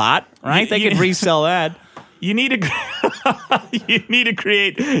worth a lot, right? They could resell that. You need to you need to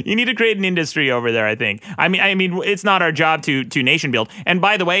create an industry over there, I think. I mean it's not our job to nation build. And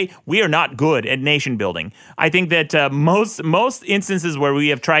by the way, we are not good at nation building. I think that most instances where we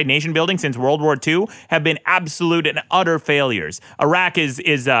have tried nation building since World War II have been absolute and utter failures. Iraq is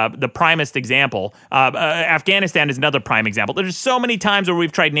the primest example. Afghanistan is another prime example. There's so many times where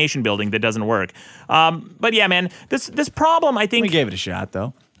we've tried nation building that doesn't work. But yeah, man, this problem, I think we gave it a shot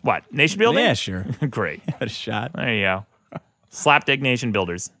though. What? Nation building? Yeah, sure. Great. Give it a shot. There you go. Slapdick nation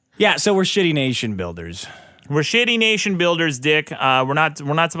builders. Yeah, so we're shitty nation builders. We're shitty nation builders, Dick. We're not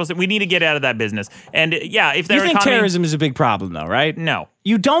supposed to. We need to get out of that business. And yeah, if you think terrorism is a big problem, though, right? No.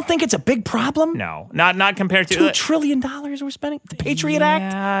 You don't think it's a big problem? No, not compared to $2 trillion we're spending. The Patriot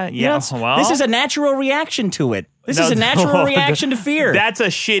Act. Yeah. Well, this is a natural reaction to it. This is a natural reaction to fear. That's a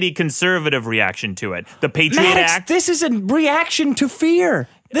shitty conservative reaction to it. The Patriot Act. This is a reaction to fear.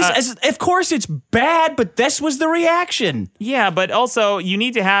 Of course, it's bad, but this was the reaction. Yeah, but also you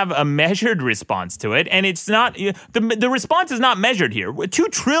need to have a measured response to it, and it's not the response is not measured here.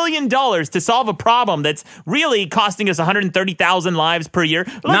 $2 trillion to solve a problem that's really costing us 130,000 lives per year.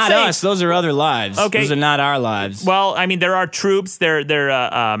 Not us; those are other lives. Okay, those are not our lives. Well, I mean, there are troops. They're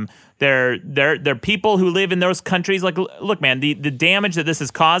people who live in those countries. Like, look, man, the damage that this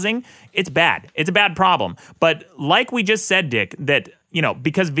is causing, it's bad. It's a bad problem. But like we just said, Dick, that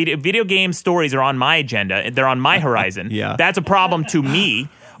because video game stories are on my agenda, they're on my horizon. Yeah. That's a problem to me,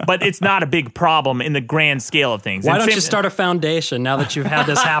 but it's not a big problem in the grand scale of things. Why don't you start a foundation now that you've had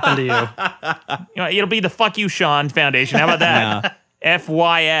this happen to you? It'll be the Fuck You, Sean Foundation. How about that? Yeah.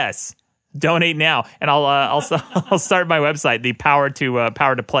 FYS. Donate now, and I'll start my website, the Power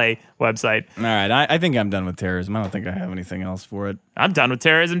to Play website. All right, I think I'm done with terrorism. I don't think I have anything else for it. I'm done with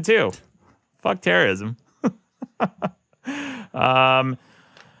terrorism too. Fuck terrorism.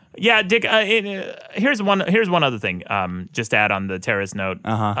 Yeah, Dick. Here's one other thing. Just to add on the terrorist note.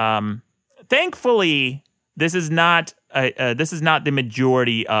 Thankfully, this is not the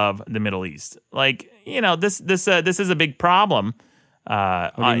majority of the Middle East. Like, this is a big problem.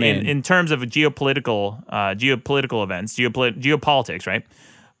 In terms of geopolitical events, geopolitics, right?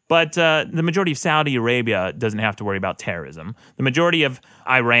 But the majority of Saudi Arabia doesn't have to worry about terrorism. The majority of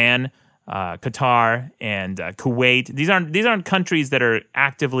Iran, Qatar, and Kuwait, these aren't countries that are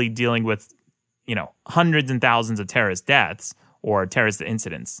actively dealing with, hundreds and thousands of terrorist deaths or terrorist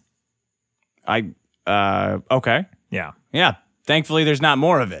incidents. Okay. Yeah. Thankfully, there's not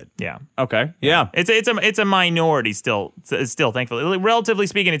more of it. Yeah. Okay. Yeah. It's a minority still. It's still, thankfully, relatively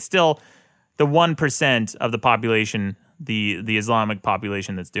speaking, it's still the 1% of the population, the Islamic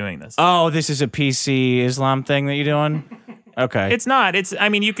population that's doing this. Oh, this is a PC Islam thing that you're doing? Okay. It's not.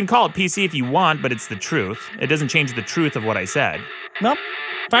 You can call it PC if you want, but it's the truth. It doesn't change the truth of what I said. Nope.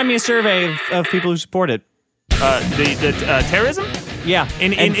 Find me a survey of people who support it. The terrorism? Yeah.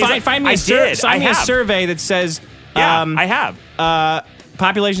 Find me a survey that says. I have.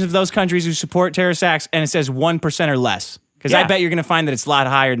 Populations of those countries who support terrorist acts, and it says 1% or less. Because I bet you're going to find that it's a lot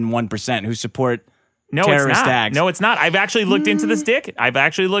higher than 1% who support terrorist acts. No, it's not. I've actually looked into this, Dick. I've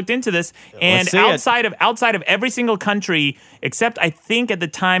actually looked into this. And outside of every single country, except I think at the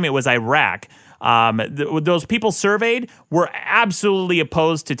time it was Iraq, those people surveyed were absolutely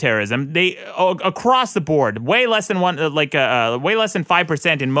opposed to terrorism. They across the board, way less than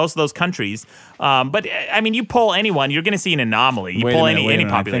 5% in most of those countries. But you poll anyone, you're going to see an anomaly. You poll any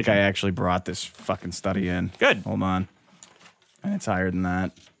population. I think I actually brought this fucking study in. Good. Hold on, and it's higher than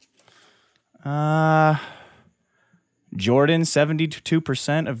that. Jordan,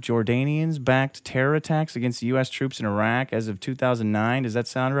 72% of Jordanians backed terror attacks against U.S. troops in Iraq as of 2009. Does that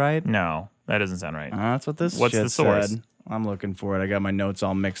sound right? No. That doesn't sound right. That's what this What's shit the source? said. I'm looking for it. I got my notes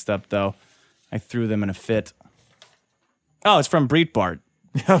all mixed up, though. I threw them in a fit. Oh, it's from Breitbart.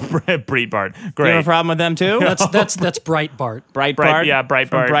 Breitbart. Great. You have a problem with them, too? That's Breitbart. Breitbart? Yeah, Breitbart.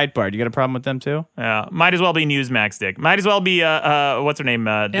 From Breitbart. You got a problem with them, too? Yeah. Might as well be Newsmax, Dick. Might as well be, what's her name?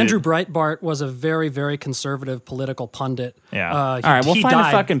 Andrew Breitbart was a very, very conservative political pundit. Yeah. All right, we'll find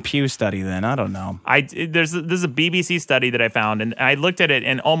a fucking Pew study then. I don't know. There's a BBC study that I found, and I looked at it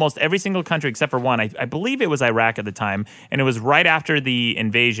in almost every single country except for one. I believe it was Iraq at the time, and it was right after the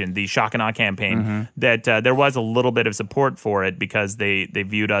invasion, the shock and awe campaign, that there was a little bit of support for it because they they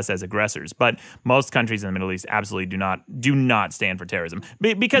viewed us as aggressors. But most countries in the Middle East absolutely do not stand for terrorism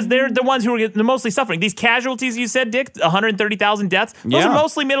because they're the ones who are mostly suffering. These casualties you said, Dick, 130,000 deaths. Those are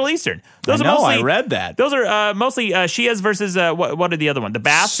mostly Middle Eastern. Those I are know, mostly, I read that. Those are mostly Shias versus what are the other one? The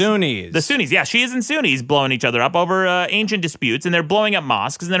Baaths? Sunnis. The Sunnis, yeah, Shias and Sunnis blowing each other up over ancient disputes, and they're blowing up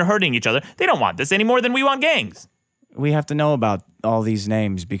mosques and they're hurting each other. They don't want this any more than we want gangs. We have to know about all these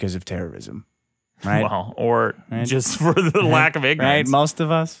names because of terrorism, right? Well, or just for the lack of ignorance. Right, most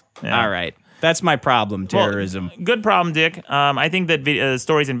of us? Yeah. All right. That's my problem, terrorism. Well, good problem, Dick. I think that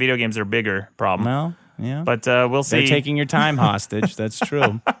stories in video games are a bigger problem. Well, yeah. But we'll see. They're taking your time hostage. That's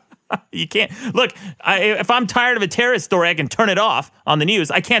true. You can't. Look, if I'm tired of a terrorist story, I can turn it off on the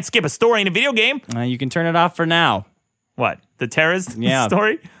news. I can't skip a story in a video game. You can turn it off for now. What? The terrorist Yeah.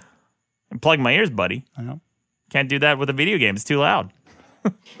 story? Plug my ears, buddy. I know. Can't do that with a video game. It's too loud.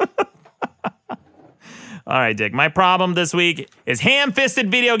 All right, Dick. My problem this week is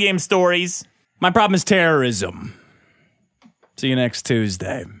ham-fisted video game stories. My problem is terrorism. See you next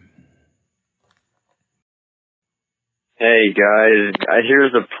Tuesday. Hey guys,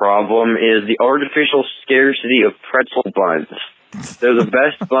 here's the problem is the artificial scarcity of pretzel buns. They're the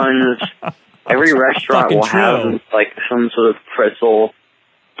best buns. Every restaurant Fucking will have true. like some sort of pretzel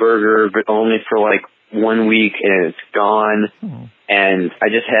burger, but only for like 1 week and it's gone. And I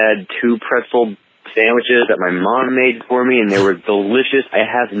just had 2 pretzel sandwiches that my mom made for me and they were delicious. I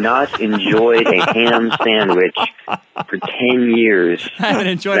have not enjoyed a ham sandwich for 10 years. I haven't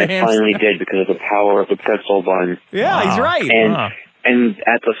enjoyed I a ham finally sandwich. did because of the power of the pretzel bun. Yeah, he's right. And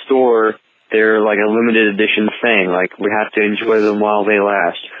at the store, they're like a limited edition thing. Like, we have to enjoy them while they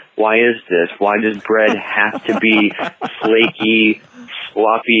last. Why is this? Why does bread have to be flaky,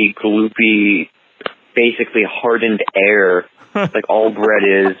 sloppy, gloopy, basically hardened air like all bread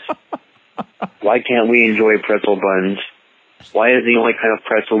is? Why can't we enjoy pretzel buns? Why is the only kind of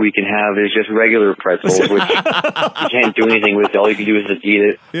pretzel we can have is just regular pretzels, which you can't do anything with. All you can do is just eat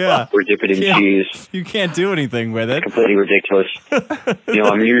it or dip it in cheese. You can't do anything with it. Completely ridiculous.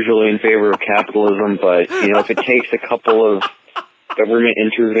 I'm usually in favor of capitalism, but, if it takes a couple of government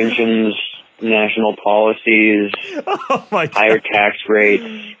interventions, national policies, higher tax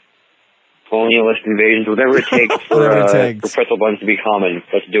rates, colonialist invasions, whatever it takes for pretzel buns to be common,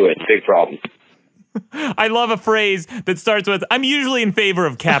 let's do it. Big problem. I love a phrase that starts with, I'm usually in favor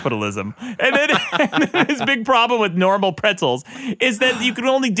of capitalism. And then his big problem with normal pretzels is that you can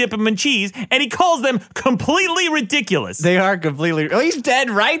only dip them in cheese, and he calls them completely ridiculous. They are completely... Oh, he's dead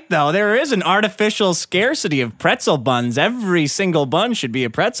right, though. There is an artificial scarcity of pretzel buns. Every single bun should be a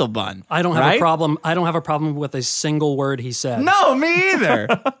pretzel bun. I don't have a problem. I don't have a problem with a single word he said. No, me either.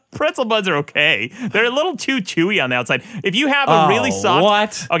 Pretzel buns are okay. They're a little too chewy on the outside. If you have a really soft...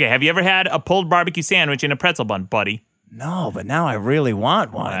 What? Okay, have you ever had a pulled barbecue sandwich in a pretzel bun, buddy? No, but now I really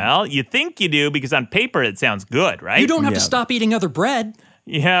want one. Well, you think you do because on paper it sounds good, right? You don't have to stop eating other bread.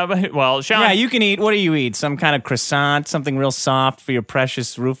 Yeah, but, well, Sean... Yeah, you can eat... What do you eat? Some kind of croissant, something real soft for your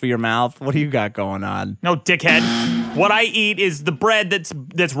precious roof of your mouth? What do you got going on? No, dickhead. What I eat is the bread that's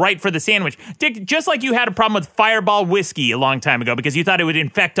right for the sandwich. Dick, just like you had a problem with Fireball whiskey a long time ago because you thought it would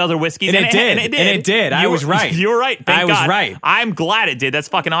infect other whiskeys. And it did. I was right. You were right. Thank God. I was right. I'm glad it did. That's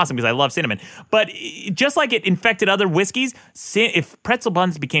fucking awesome because I love cinnamon. But just like it infected other whiskeys, if pretzel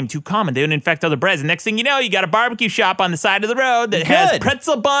buns became too common, they would infect other breads. And next thing you know, you got a barbecue shop on the side of the road that has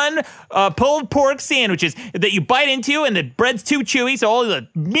pretzel bun, pulled pork sandwiches that you bite into and the bread's too chewy, so all the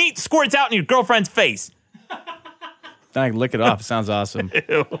meat squirts out in your girlfriend's face. I can lick it off. It sounds awesome.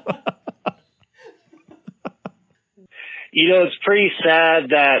 It's pretty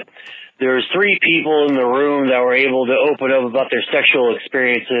sad that there's 3 people in the room that were able to open up about their sexual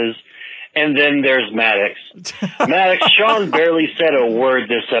experiences, and then there's Maddox. Maddox, Sean barely said a word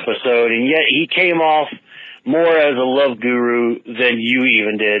this episode, and yet he came off more as a love guru than you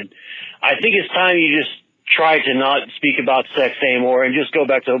even did. I think it's time you just try to not speak about sex anymore and just go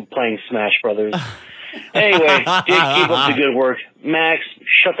back to playing Smash Brothers. Anyway, Dick, keep up the good work. Max,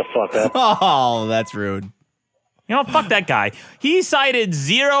 shut the fuck up. Oh, that's rude. You know, fuck that guy. He cited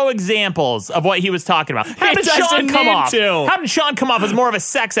 0 examples of what he was talking about. How did Sean come off? How did Sean come off as more of a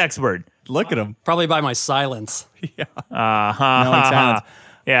sex expert? Look at him. Probably by my silence. Yeah. No,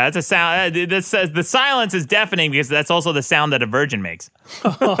 yeah, that's a sound. The silence is deafening because that's also the sound that a virgin makes.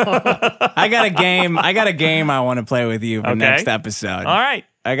 I got a game I want to play with you for next episode. All right.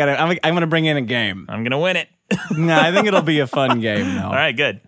 I'm going to bring in a game. I'm going to win it. No, I think it'll be a fun game, though. All right, good.